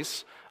or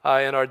priests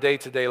in our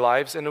day-to-day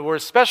lives, and we're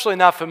especially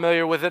not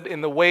familiar with it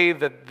in the way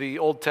that the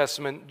Old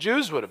Testament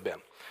Jews would have been.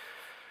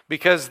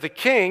 Because the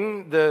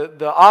king,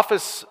 the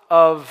office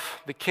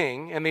of the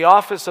king and the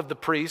office of the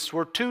priest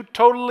were two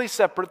totally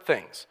separate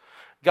things.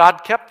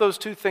 God kept those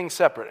two things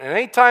separate. And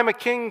anytime a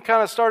king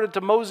kind of started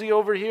to mosey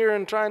over here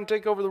and try and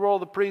take over the role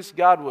of the priest,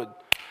 God would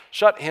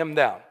shut him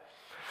down.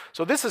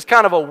 So this is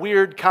kind of a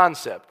weird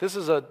concept. This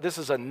is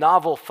a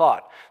novel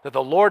thought, that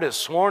the Lord has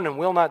sworn and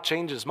will not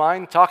change his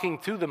mind, talking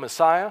to the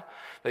Messiah,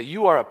 that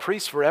you are a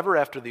priest forever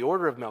after the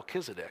order of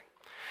Melchizedek.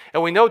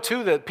 And we know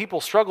too that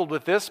people struggled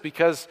with this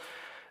because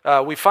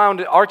we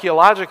found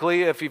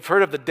archaeologically, if you've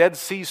heard of the Dead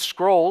Sea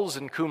Scrolls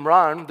in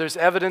Qumran, there's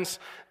evidence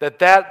that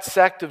that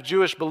sect of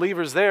Jewish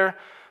believers there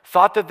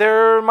thought that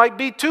there might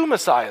be two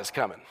messiahs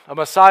coming. A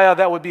messiah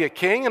that would be a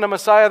king and a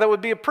messiah that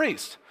would be a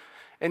priest.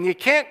 And you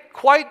can't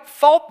quite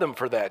fault them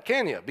for that,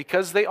 can you?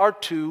 Because they are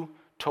two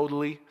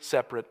totally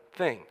separate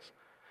things.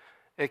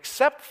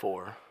 Except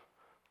for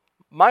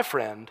my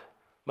friend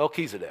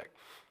Melchizedek.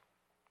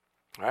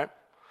 All right?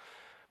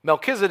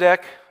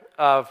 Melchizedek,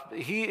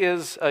 he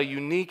is a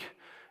unique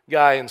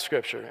guy in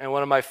Scripture, and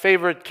one of my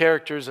favorite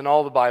characters in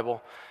all the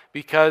Bible,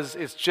 because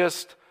it's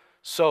just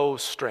so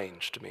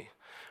strange to me.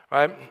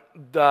 Right?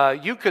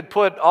 You could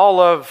put all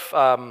of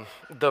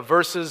the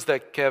verses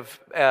that have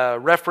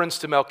reference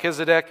to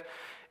Melchizedek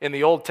in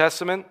the Old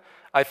Testament.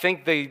 I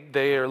think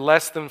they are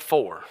less than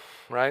 4,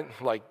 right?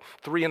 Like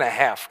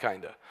 3.5,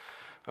 kind of.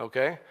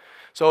 Okay?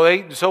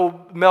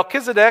 So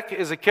Melchizedek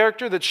is a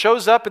character that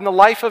shows up in the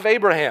life of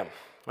Abraham,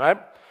 right?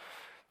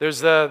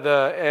 There's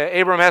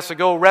Abram has to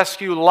go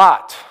rescue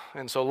Lot.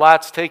 And so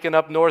Lot's taken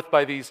up north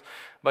by these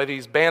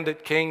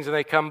bandit kings, and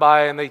they come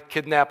by and they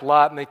kidnap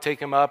Lot and they take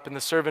him up, and the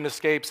servant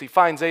escapes. He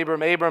finds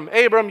Abram,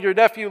 your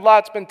nephew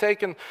Lot's been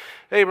taken.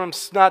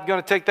 Abram's not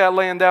going to take that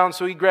land down,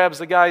 so he grabs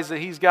the guys that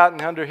he's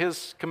gotten under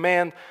his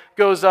command,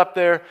 goes up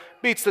there,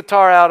 beats the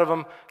tar out of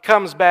them,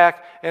 comes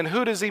back, and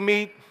who does he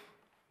meet?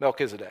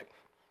 Melchizedek.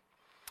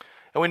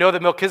 And we know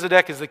that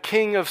Melchizedek is the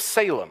king of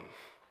Salem.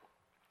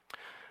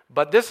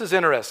 But this is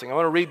interesting. I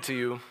want to read to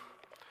you,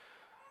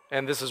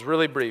 and this is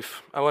really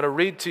brief. I want to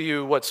read to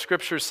you what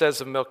Scripture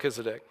says of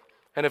Melchizedek.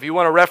 And if you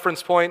want a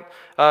reference point,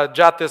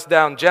 jot this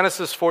down.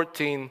 Genesis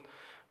 14,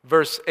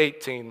 verse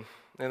 18,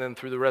 and then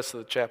through the rest of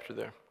the chapter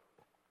there.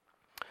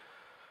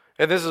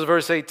 And this is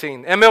verse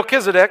 18. And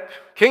Melchizedek,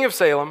 king of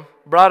Salem,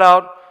 brought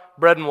out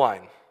bread and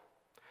wine.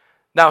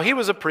 Now he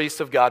was a priest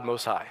of God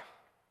Most High.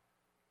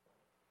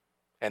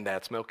 And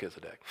that's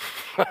Melchizedek.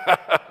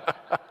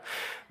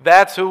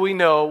 That's who we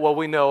know, what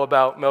we know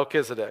about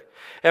Melchizedek.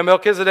 And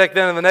Melchizedek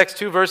then in the next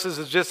 2 verses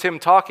is just him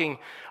talking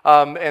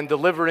and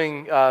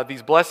delivering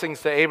these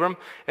blessings to Abram.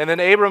 And then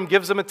Abram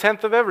gives him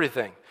 1/10 of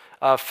everything.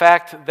 A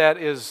fact that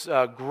is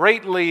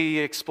greatly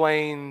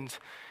explained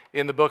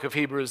in the book of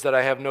Hebrews that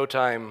I have no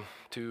time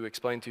to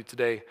explain to you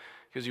today,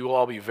 because you will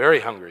all be very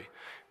hungry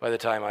by the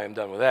time I am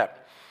done with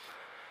that.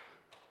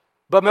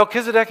 But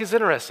Melchizedek is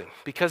interesting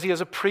because he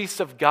is a priest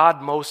of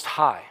God Most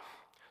High.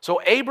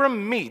 So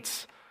Abram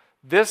meets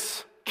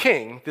this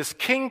king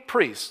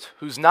priest,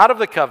 who's not of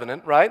the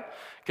covenant, right?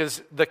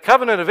 Because the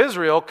covenant of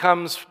Israel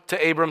comes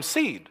to Abram's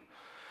seed.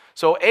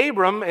 So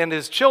Abram and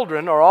his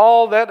children are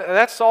all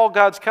that's all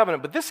God's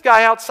covenant. But this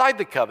guy outside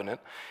the covenant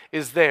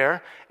is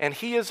there, and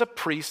he is a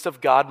priest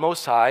of God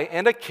Most High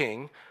and a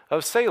king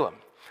of Salem.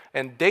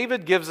 And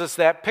David gives us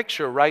that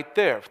picture right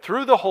there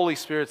through the Holy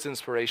Spirit's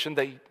inspiration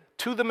that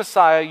to the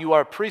Messiah you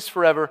are a priest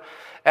forever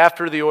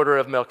after the order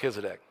of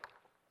Melchizedek.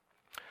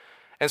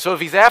 And so if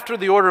he's after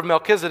the order of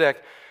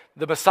Melchizedek,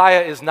 the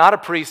Messiah is not a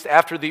priest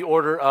after the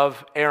order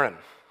of Aaron,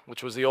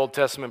 which was the Old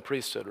Testament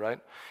priesthood, right?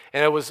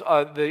 And it was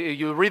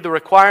you read the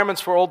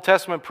requirements for Old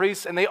Testament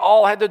priests, and they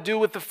all had to do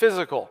with the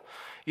physical.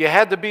 You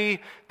had to be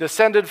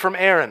descended from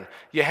Aaron.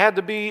 You had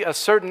to be a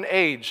certain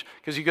age,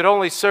 because you could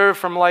only serve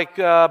from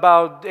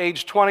about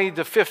age 20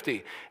 to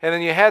 50. And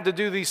then you had to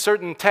do these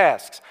certain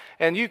tasks.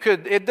 And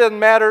it doesn't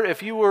matter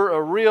if you were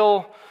a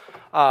real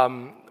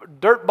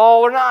dirt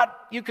ball or not,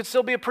 you could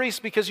still be a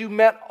priest because you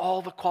met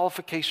all the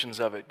qualifications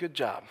of it. Good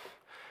job.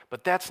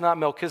 But that's not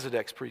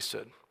Melchizedek's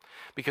priesthood,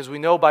 because we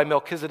know by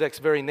Melchizedek's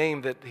very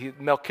name that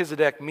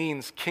Melchizedek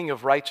means king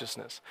of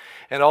righteousness.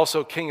 And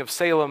also king of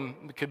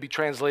Salem could be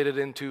translated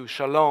into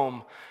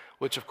Shalom,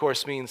 which of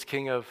course means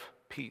king of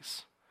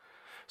peace.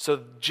 So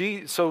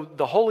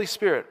the Holy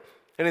Spirit,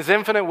 in his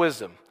infinite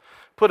wisdom,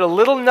 put a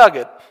little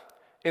nugget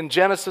in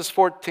Genesis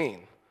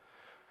 14.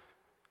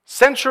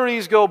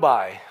 Centuries go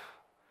by.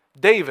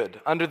 David,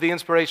 under the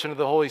inspiration of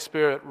the Holy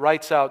Spirit,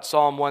 writes out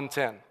Psalm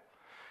 110.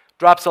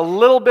 Drops a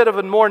little bit of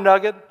a more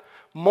nugget.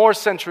 More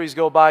centuries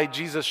go by,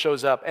 Jesus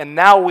shows up, and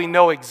now we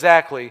know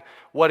exactly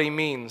what he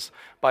means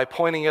by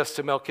pointing us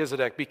to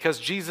Melchizedek, because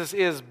Jesus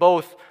is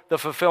both the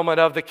fulfillment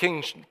of the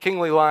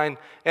kingly line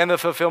and the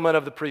fulfillment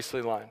of the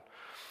priestly line.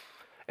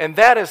 And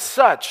that is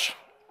such,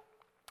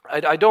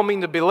 I don't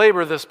mean to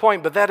belabor this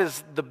point, but that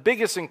is the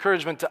biggest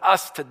encouragement to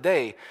us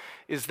today,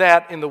 is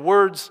that in the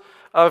words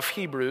of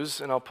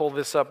Hebrews, and I'll pull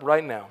this up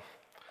right now.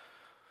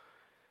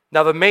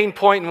 Now the main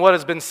point in what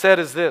has been said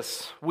is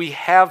this: we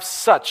have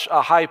such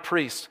a high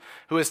priest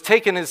who has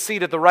taken his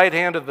seat at the right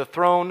hand of the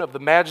throne of the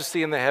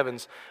majesty in the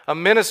heavens, a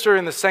minister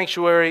in the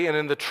sanctuary and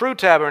in the true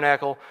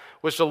tabernacle,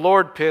 which the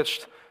Lord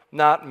pitched,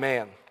 not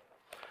man.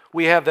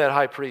 We have that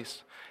high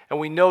priest, and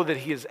we know that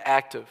he is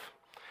active.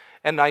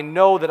 And I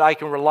know that I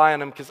can rely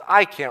on him because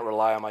I can't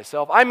rely on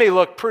myself. I may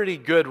look pretty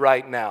good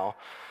right now,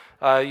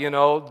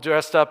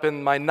 dressed up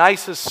in my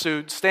nicest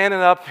suit,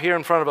 standing up here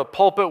in front of a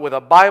pulpit with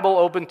a Bible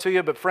open to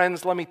you. But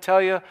friends, let me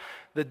tell you,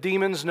 the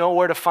demons know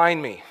where to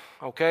find me,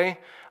 okay?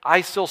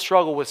 I still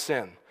struggle with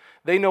sin.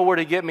 They know where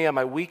to get me at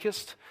my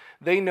weakest.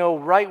 They know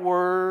right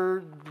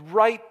where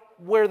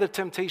the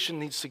temptation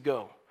needs to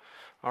go,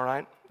 all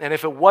right? And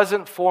if it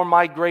wasn't for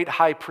my great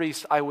high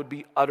priest, I would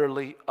be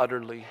utterly,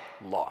 utterly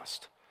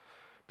lost,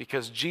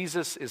 because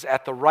Jesus is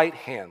at the right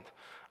hand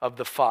of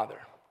the Father.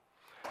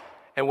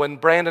 And when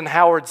Brandon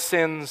Howard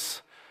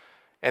sins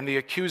and the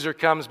accuser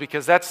comes,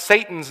 because that's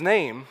Satan's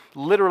name,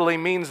 literally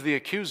means the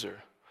accuser,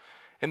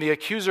 and the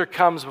accuser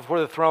comes before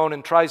the throne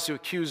and tries to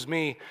accuse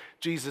me,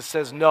 Jesus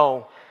says,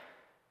 no,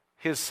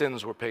 his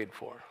sins were paid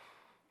for.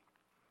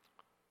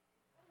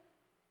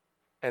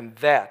 And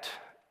that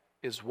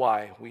is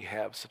why we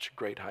have such a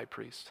great high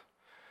priest.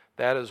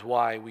 That is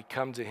why we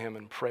come to him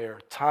in prayer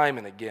time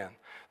and again.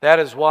 That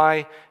is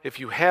why, if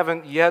you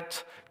haven't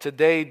yet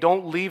today,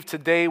 don't leave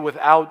today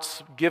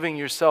without giving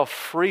yourself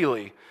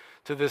freely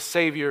to this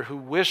Savior who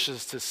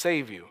wishes to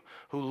save you,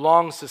 who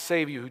longs to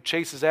save you, who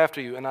chases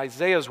after you. In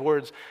Isaiah's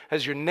words,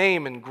 has your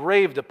name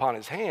engraved upon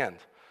his hand.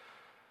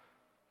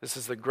 This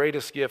is the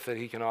greatest gift that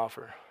he can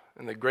offer,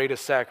 and the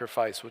greatest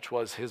sacrifice, which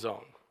was his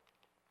own.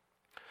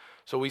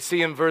 So we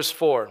see in verse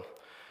 4,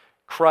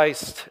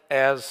 Christ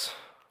as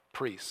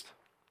priest.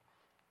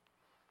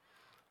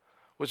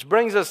 Which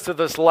brings us to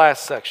this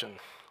last section.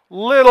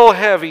 Little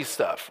heavy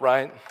stuff,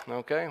 right?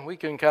 Okay, we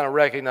can kind of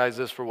recognize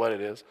this for what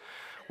it is.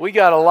 We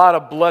got a lot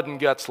of blood and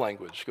guts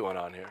language going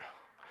on here.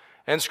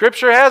 And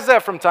Scripture has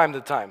that from time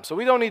to time. So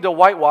we don't need to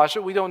whitewash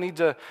it. We don't need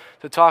to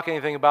talk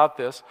anything about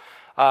this.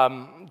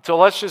 So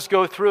let's just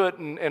go through it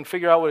and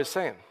figure out what it's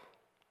saying.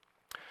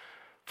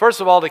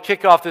 First of all, to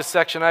kick off this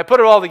section, I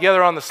put it all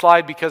together on the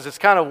slide because it's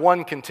kind of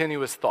one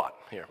continuous thought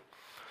here.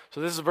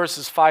 So this is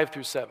verses 5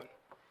 through 7.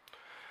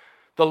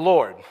 The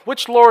Lord.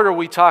 Which Lord are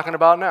we talking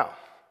about now?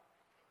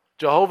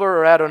 Jehovah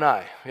or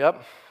Adonai?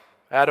 Yep,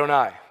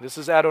 Adonai. This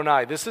is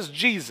Adonai. This is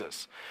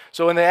Jesus.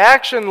 So in the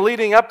action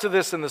leading up to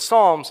this in the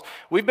Psalms,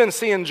 we've been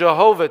seeing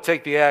Jehovah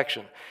take the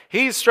action.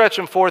 He's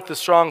stretching forth the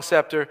strong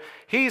scepter.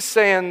 He's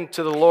saying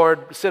to the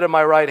Lord, sit at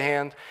my right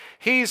hand.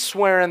 He's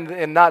swearing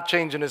and not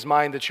changing his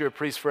mind that you're a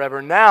priest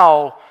forever.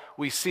 Now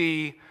we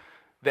see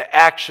the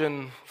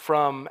action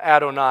from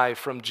Adonai,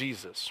 from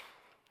Jesus.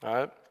 All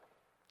right?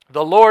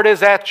 The Lord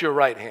is at your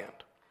right hand.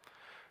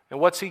 And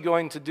what's he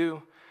going to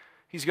do?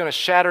 He's going to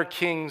shatter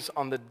kings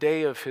on the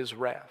day of his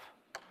wrath.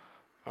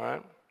 All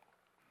right?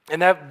 And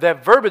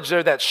that verbiage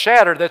there, that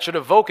shatter, that should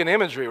evoke an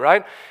imagery,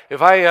 right?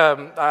 If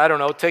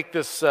I take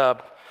this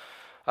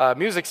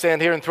music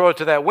stand here and throw it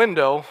to that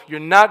window,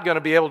 you're not going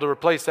to be able to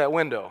replace that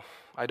window,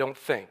 I don't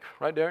think.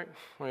 Right, Derek?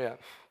 Oh, yeah.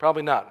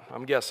 Probably not,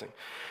 I'm guessing.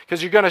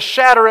 Because you're going to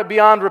shatter it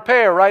beyond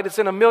repair, right? It's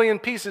in a million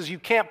pieces. You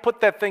can't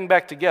put that thing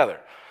back together.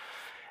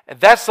 And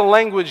that's the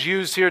language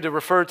used here to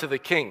refer to the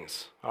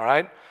kings, all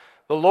right?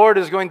 The Lord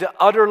is going to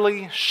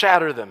utterly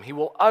shatter them. He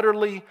will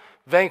utterly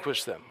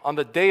vanquish them on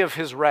the day of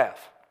his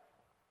wrath.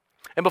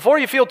 And before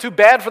you feel too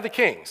bad for the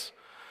kings,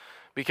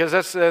 because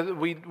that's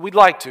we'd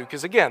like to,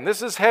 because again,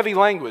 this is heavy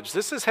language.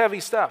 This is heavy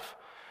stuff.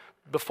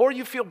 Before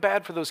you feel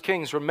bad for those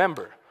kings,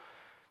 remember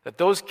that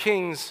those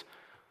kings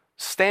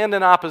stand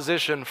in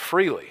opposition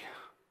freely.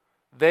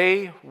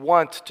 They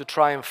want to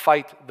try and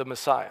fight the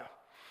Messiah.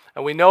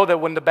 And we know that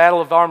when the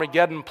Battle of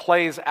Armageddon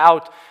plays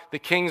out, the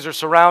kings are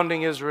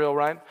surrounding Israel,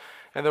 right?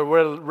 And they're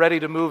ready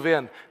to move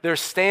in. They're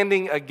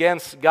standing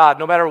against God.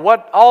 No matter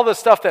what, all the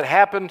stuff that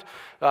happened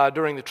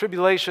during the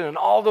tribulation and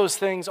all those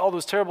things, all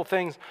those terrible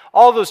things,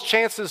 all those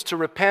chances to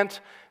repent,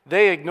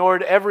 They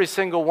ignored every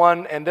single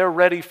one, and they're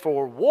ready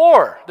for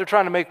war. They're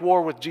trying to make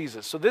war with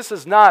Jesus. So this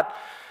is not,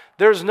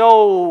 there's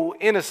no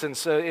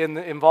innocence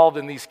involved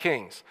in these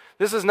kings.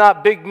 This is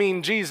not big,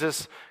 mean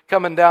Jesus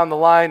coming down the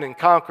line and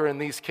conquering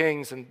these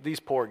kings and these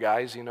poor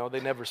guys. They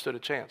never stood a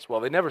chance. Well,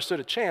 they never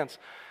stood a chance,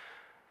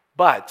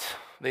 but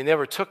they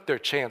never took their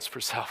chance for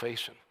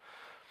salvation.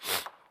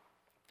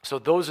 So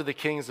those are the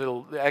kings that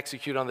will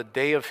execute on the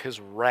day of his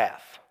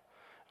wrath.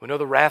 We know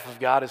the wrath of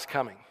God is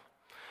coming.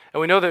 And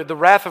we know that the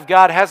wrath of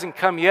God hasn't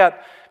come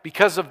yet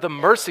because of the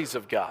mercies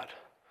of God.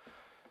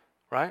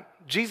 Right?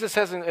 Jesus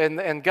hasn't,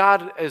 and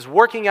God is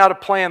working out a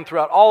plan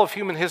throughout all of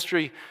human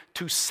history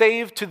to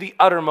save to the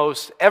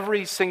uttermost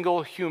every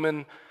single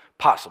human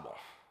possible.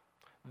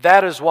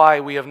 That is why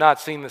we have not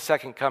seen the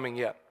second coming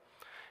yet.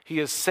 He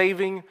is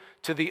saving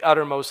to the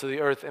uttermost of the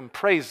earth, and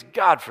praise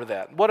God for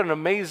that. What an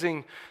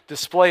amazing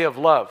display of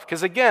love.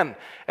 Because again,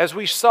 as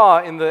we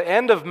saw in the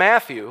end of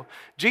Matthew,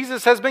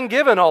 Jesus has been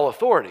given all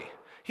authority.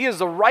 He is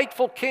the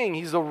rightful king.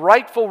 He's the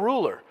rightful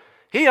ruler.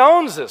 He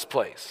owns this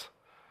place.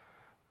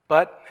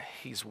 But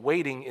he's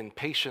waiting in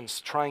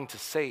patience, trying to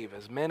save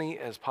as many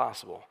as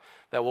possible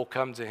that will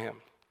come to him.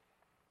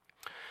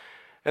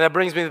 And that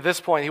brings me to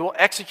this point. He will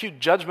execute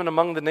judgment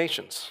among the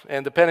nations.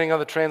 And depending on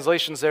the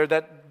translations there,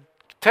 that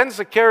tends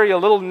to carry a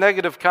little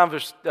negative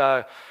connotation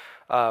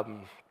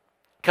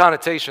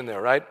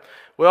there, right?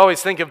 We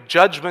always think of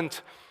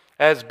judgment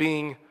as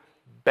being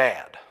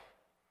bad.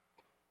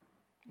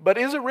 But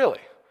is it really?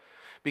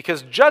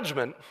 Because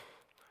judgment,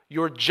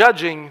 you're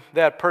judging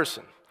that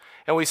person.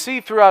 And we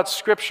see throughout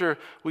Scripture,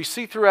 we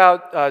see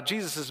throughout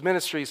Jesus'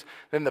 ministries,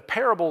 in the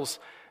parables,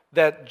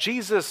 that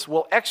Jesus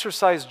will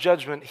exercise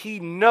judgment. He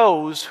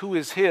knows who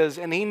is his,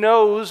 and he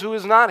knows who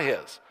is not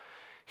his.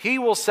 He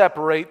will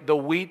separate the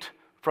wheat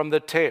from the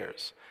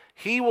tares.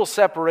 He will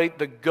separate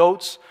the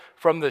goats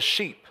from the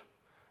sheep.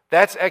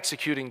 That's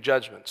executing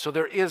judgment. So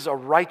there is a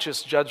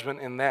righteous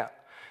judgment in that.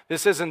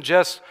 This isn't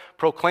just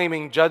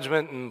proclaiming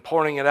judgment and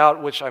pouring it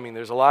out, which,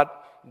 there's a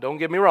lot, don't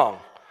get me wrong,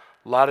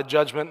 a lot of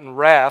judgment and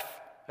wrath,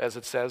 as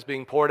it says,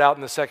 being poured out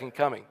in the second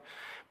coming.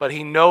 But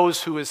he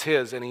knows who is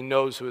his and he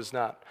knows who is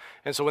not.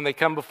 And so when they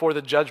come before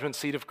the judgment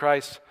seat of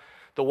Christ,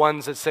 the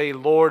ones that say,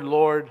 Lord,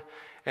 Lord,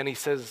 and he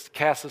says,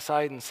 casts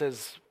aside and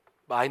says,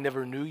 I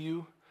never knew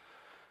you,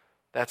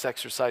 that's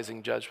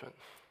exercising judgment.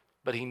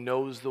 But he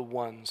knows the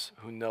ones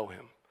who know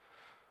him.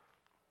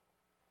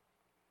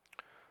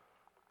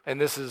 And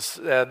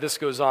this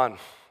goes on.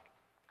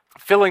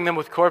 Filling them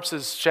with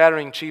corpses,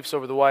 shattering chiefs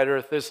over the wide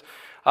earth. This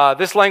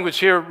language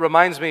here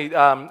reminds me,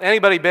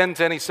 anybody been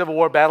to any Civil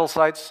War battle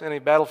sites, any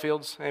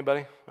battlefields?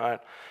 Anybody? All right.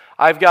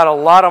 I've got a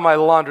lot on my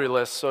laundry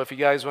list, so if you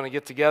guys want to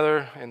get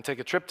together and take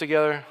a trip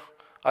together,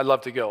 I'd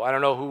love to go. I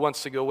don't know who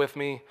wants to go with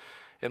me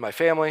in my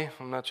family.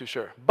 I'm not too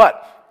sure.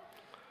 But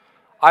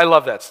I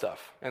love that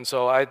stuff. And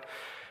so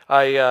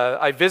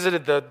I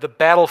visited the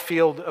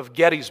battlefield of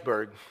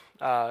Gettysburg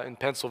in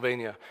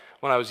Pennsylvania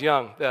when I was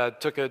young.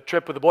 Took a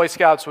trip with the Boy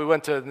Scouts. We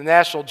went to the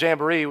National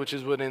Jamboree, which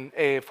is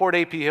in Fort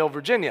A.P. Hill,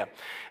 Virginia.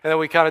 And then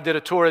we kind of did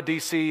a tour of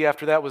D.C.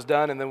 after that was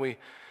done, and then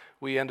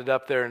we ended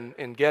up there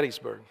in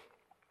Gettysburg.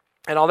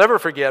 And I'll never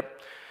forget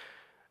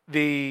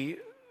the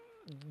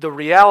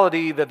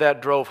reality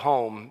that drove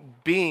home,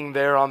 being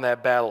there on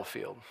that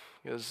battlefield.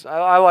 Because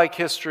I like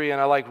history, and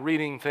I like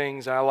reading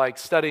things, and I like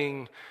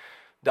studying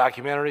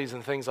documentaries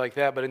and things like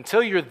that. But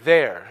until you're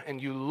there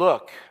and you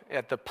look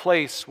at the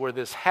place where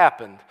this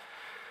happened,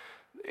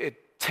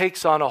 it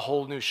takes on a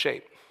whole new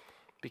shape.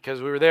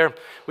 Because we were there,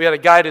 we had a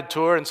guided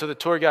tour, and so the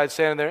tour guide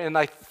standing there, and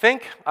I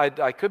think,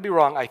 I could be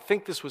wrong, I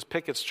think this was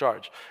Pickett's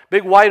Charge.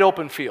 Big wide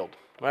open field,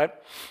 right?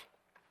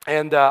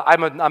 And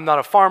I'm not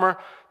a farmer,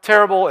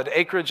 terrible at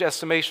acreage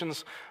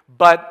estimations,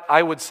 but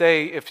I would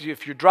say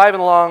if you're driving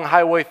along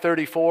Highway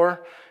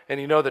 34, and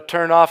you know the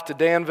turnoff to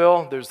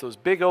Danville, there's those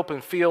big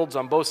open fields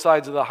on both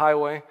sides of the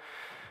highway.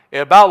 It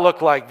about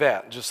looked like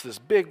that, just this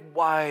big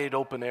wide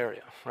open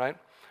area, right?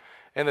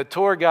 And the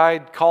tour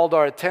guide called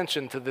our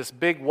attention to this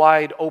big,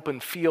 wide,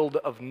 open field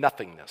of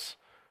nothingness.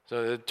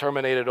 So it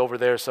terminated over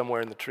there somewhere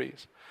in the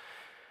trees.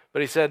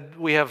 But he said,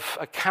 we have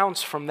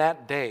accounts from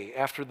that day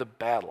after the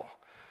battle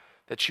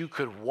that you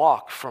could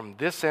walk from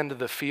this end of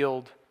the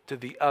field to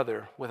the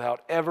other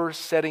without ever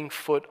setting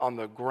foot on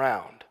the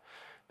ground.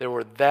 There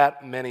were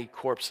that many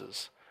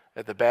corpses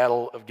at the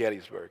Battle of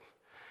Gettysburg.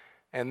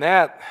 And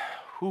that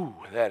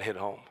hit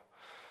home.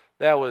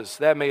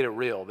 That made it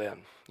real then.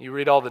 You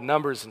read all the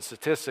numbers and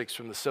statistics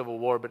from the Civil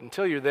War, but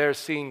until you're there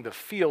seeing the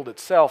field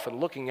itself and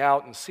looking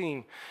out and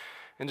seeing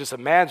and just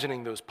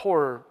imagining those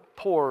poor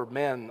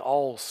men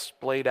all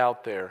splayed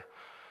out there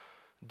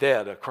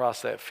dead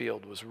across that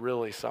field was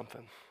really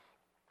something.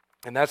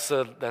 And that's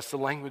the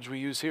language we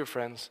use here,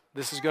 friends.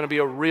 This is going to be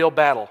a real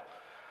battle.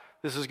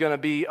 This is going to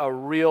be a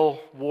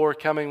real war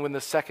coming when the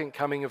second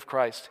coming of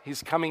Christ.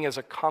 He's coming as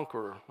a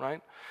conqueror,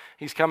 right?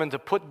 He's coming to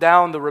put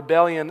down the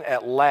rebellion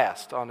at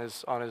last on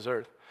his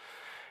earth.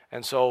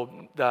 And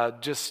so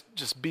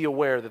just be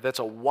aware that that's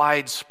a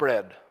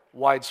widespread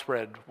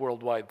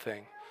worldwide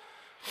thing.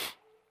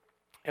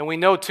 And we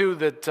know too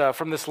that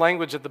from this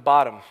language at the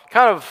bottom,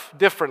 kind of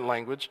different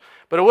language,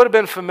 but it would have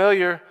been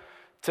familiar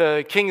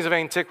to kings of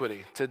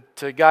antiquity,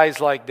 to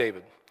guys like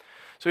David.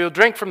 So he'll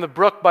drink from the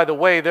brook by the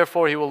way,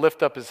 therefore he will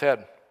lift up his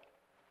head.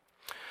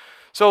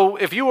 So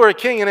if you were a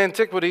king in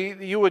antiquity,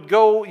 you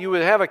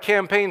would have a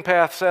campaign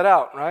path set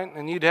out, right?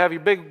 And you'd have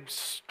your big,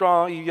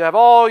 strong, you have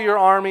all your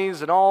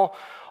armies and all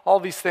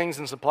these things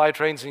and supply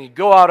trains, and you'd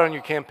go out on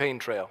your campaign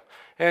trail.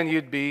 And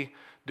you'd be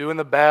doing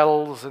the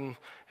battles and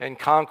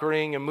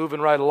conquering and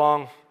moving right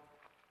along.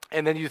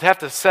 And then you'd have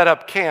to set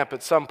up camp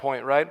at some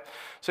point, right?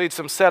 So you'd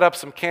set up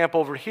some camp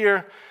over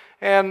here.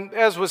 And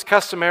as was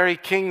customary,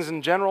 kings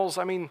and generals,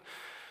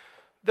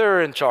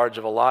 they're in charge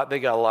of a lot. They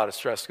got a lot of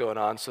stress going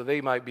on. So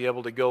they might be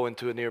able to go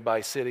into a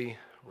nearby city,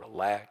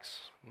 relax,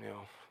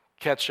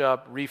 catch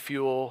up,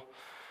 refuel,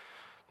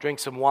 drink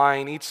some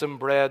wine, eat some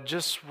bread,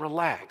 just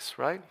relax,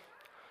 right?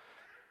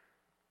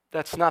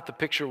 That's not the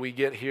picture we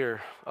get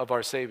here of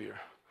our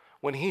Savior.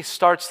 When he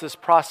starts this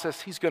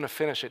process, he's going to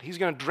finish it. He's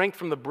going to drink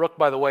from the brook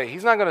by the way.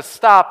 He's not going to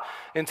stop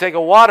and take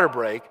a water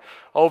break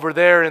over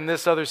there in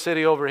this other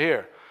city over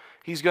here.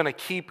 He's going to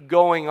keep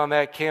going on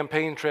that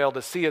campaign trail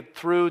to see it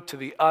through to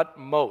the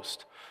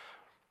utmost.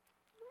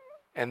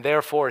 And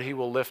therefore, he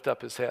will lift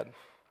up his head,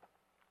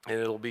 and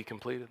it'll be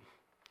completed.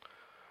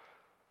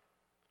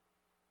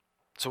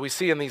 So we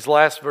see in these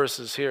last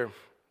verses here,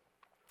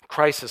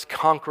 Christ as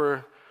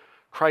conqueror,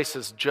 Christ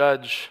as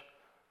judge,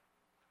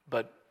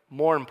 but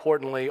more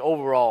importantly,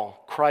 overall,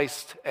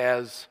 Christ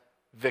as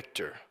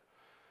victor.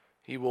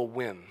 He will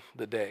win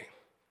the day.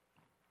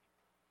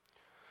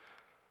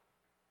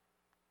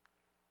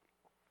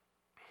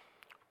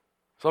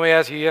 So let me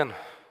ask you again,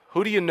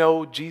 who do you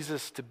know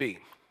Jesus to be?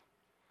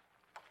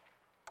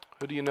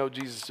 Who do you know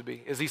Jesus to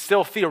be? Is he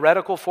still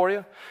theoretical for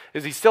you?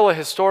 Is he still a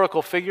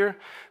historical figure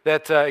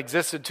that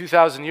existed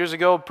 2,000 years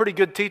ago? Pretty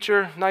good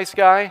teacher, nice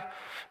guy,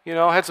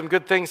 had some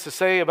good things to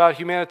say about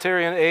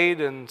humanitarian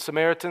aid and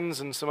Samaritans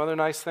and some other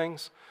nice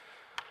things?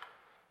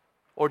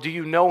 Or do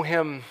you know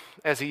him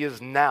as he is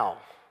now,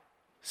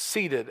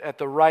 seated at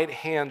the right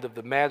hand of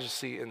the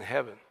majesty in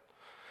heaven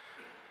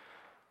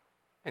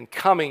and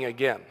coming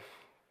again?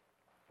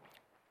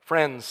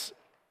 Friends,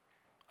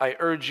 I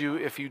urge you,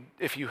 if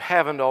you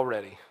haven't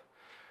already,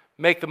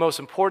 make the most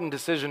important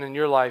decision in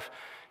your life.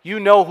 You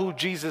know who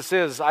Jesus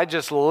is. I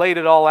just laid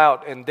it all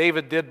out, and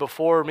David did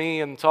before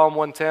me in Psalm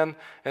 110,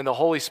 and the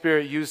Holy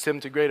Spirit used him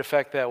to great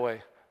effect that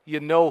way.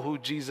 You know who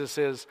Jesus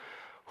is.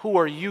 Who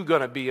are you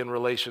going to be in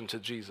relation to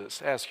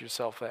Jesus? Ask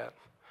yourself that.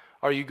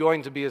 Are you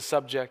going to be a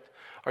subject?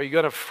 Are you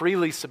going to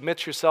freely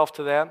submit yourself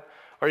to that?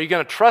 Are you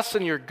going to trust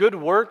in your good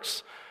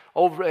works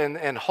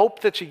and hope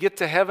that you get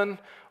to heaven?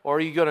 Or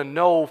are you going to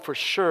know for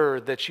sure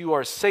that you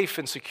are safe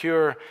and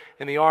secure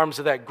in the arms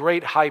of that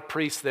great high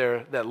priest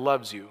there that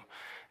loves you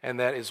and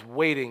that is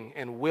waiting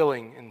and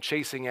willing and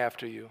chasing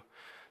after you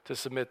to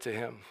submit to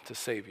him to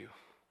save you?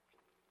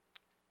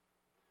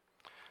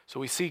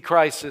 So we see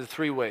Christ in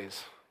three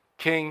ways: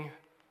 king,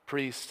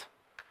 priest,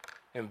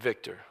 and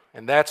victor.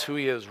 And that's who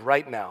he is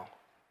right now,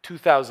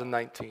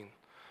 2019.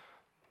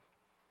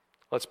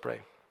 Let's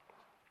pray.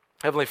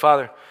 Heavenly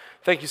Father,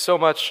 thank you so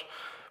much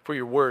for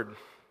your word.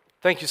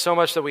 Thank you so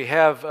much that we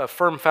have a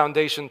firm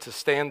foundation to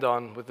stand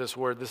on with this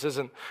word.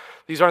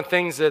 These aren't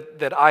things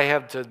that I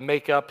have to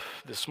make up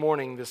this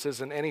morning. This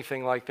isn't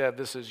anything like that.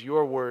 This is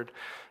your word,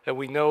 and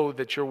we know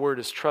that your word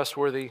is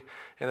trustworthy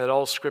and that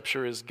all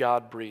scripture is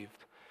God-breathed.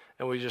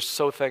 And we're just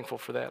so thankful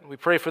for that. We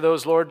pray for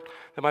those, Lord,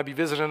 that might be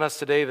visiting us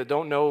today that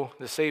don't know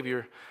the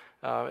Savior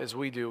as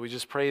we do. We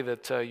just pray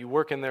that you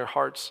work in their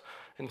hearts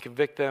and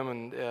convict them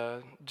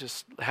and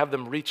just have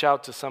them reach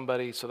out to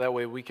somebody so that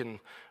way we can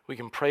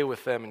pray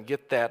with them and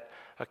get that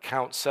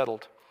account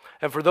settled.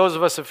 And for those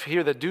of us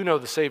here that do know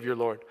the Savior,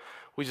 Lord,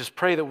 we just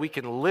pray that we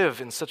can live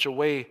in such a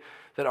way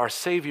that our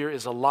Savior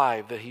is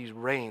alive, that he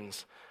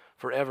reigns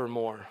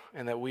forevermore,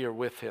 and that we are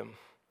with him.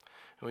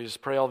 And we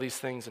just pray all these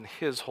things in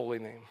his holy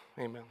name.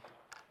 Amen.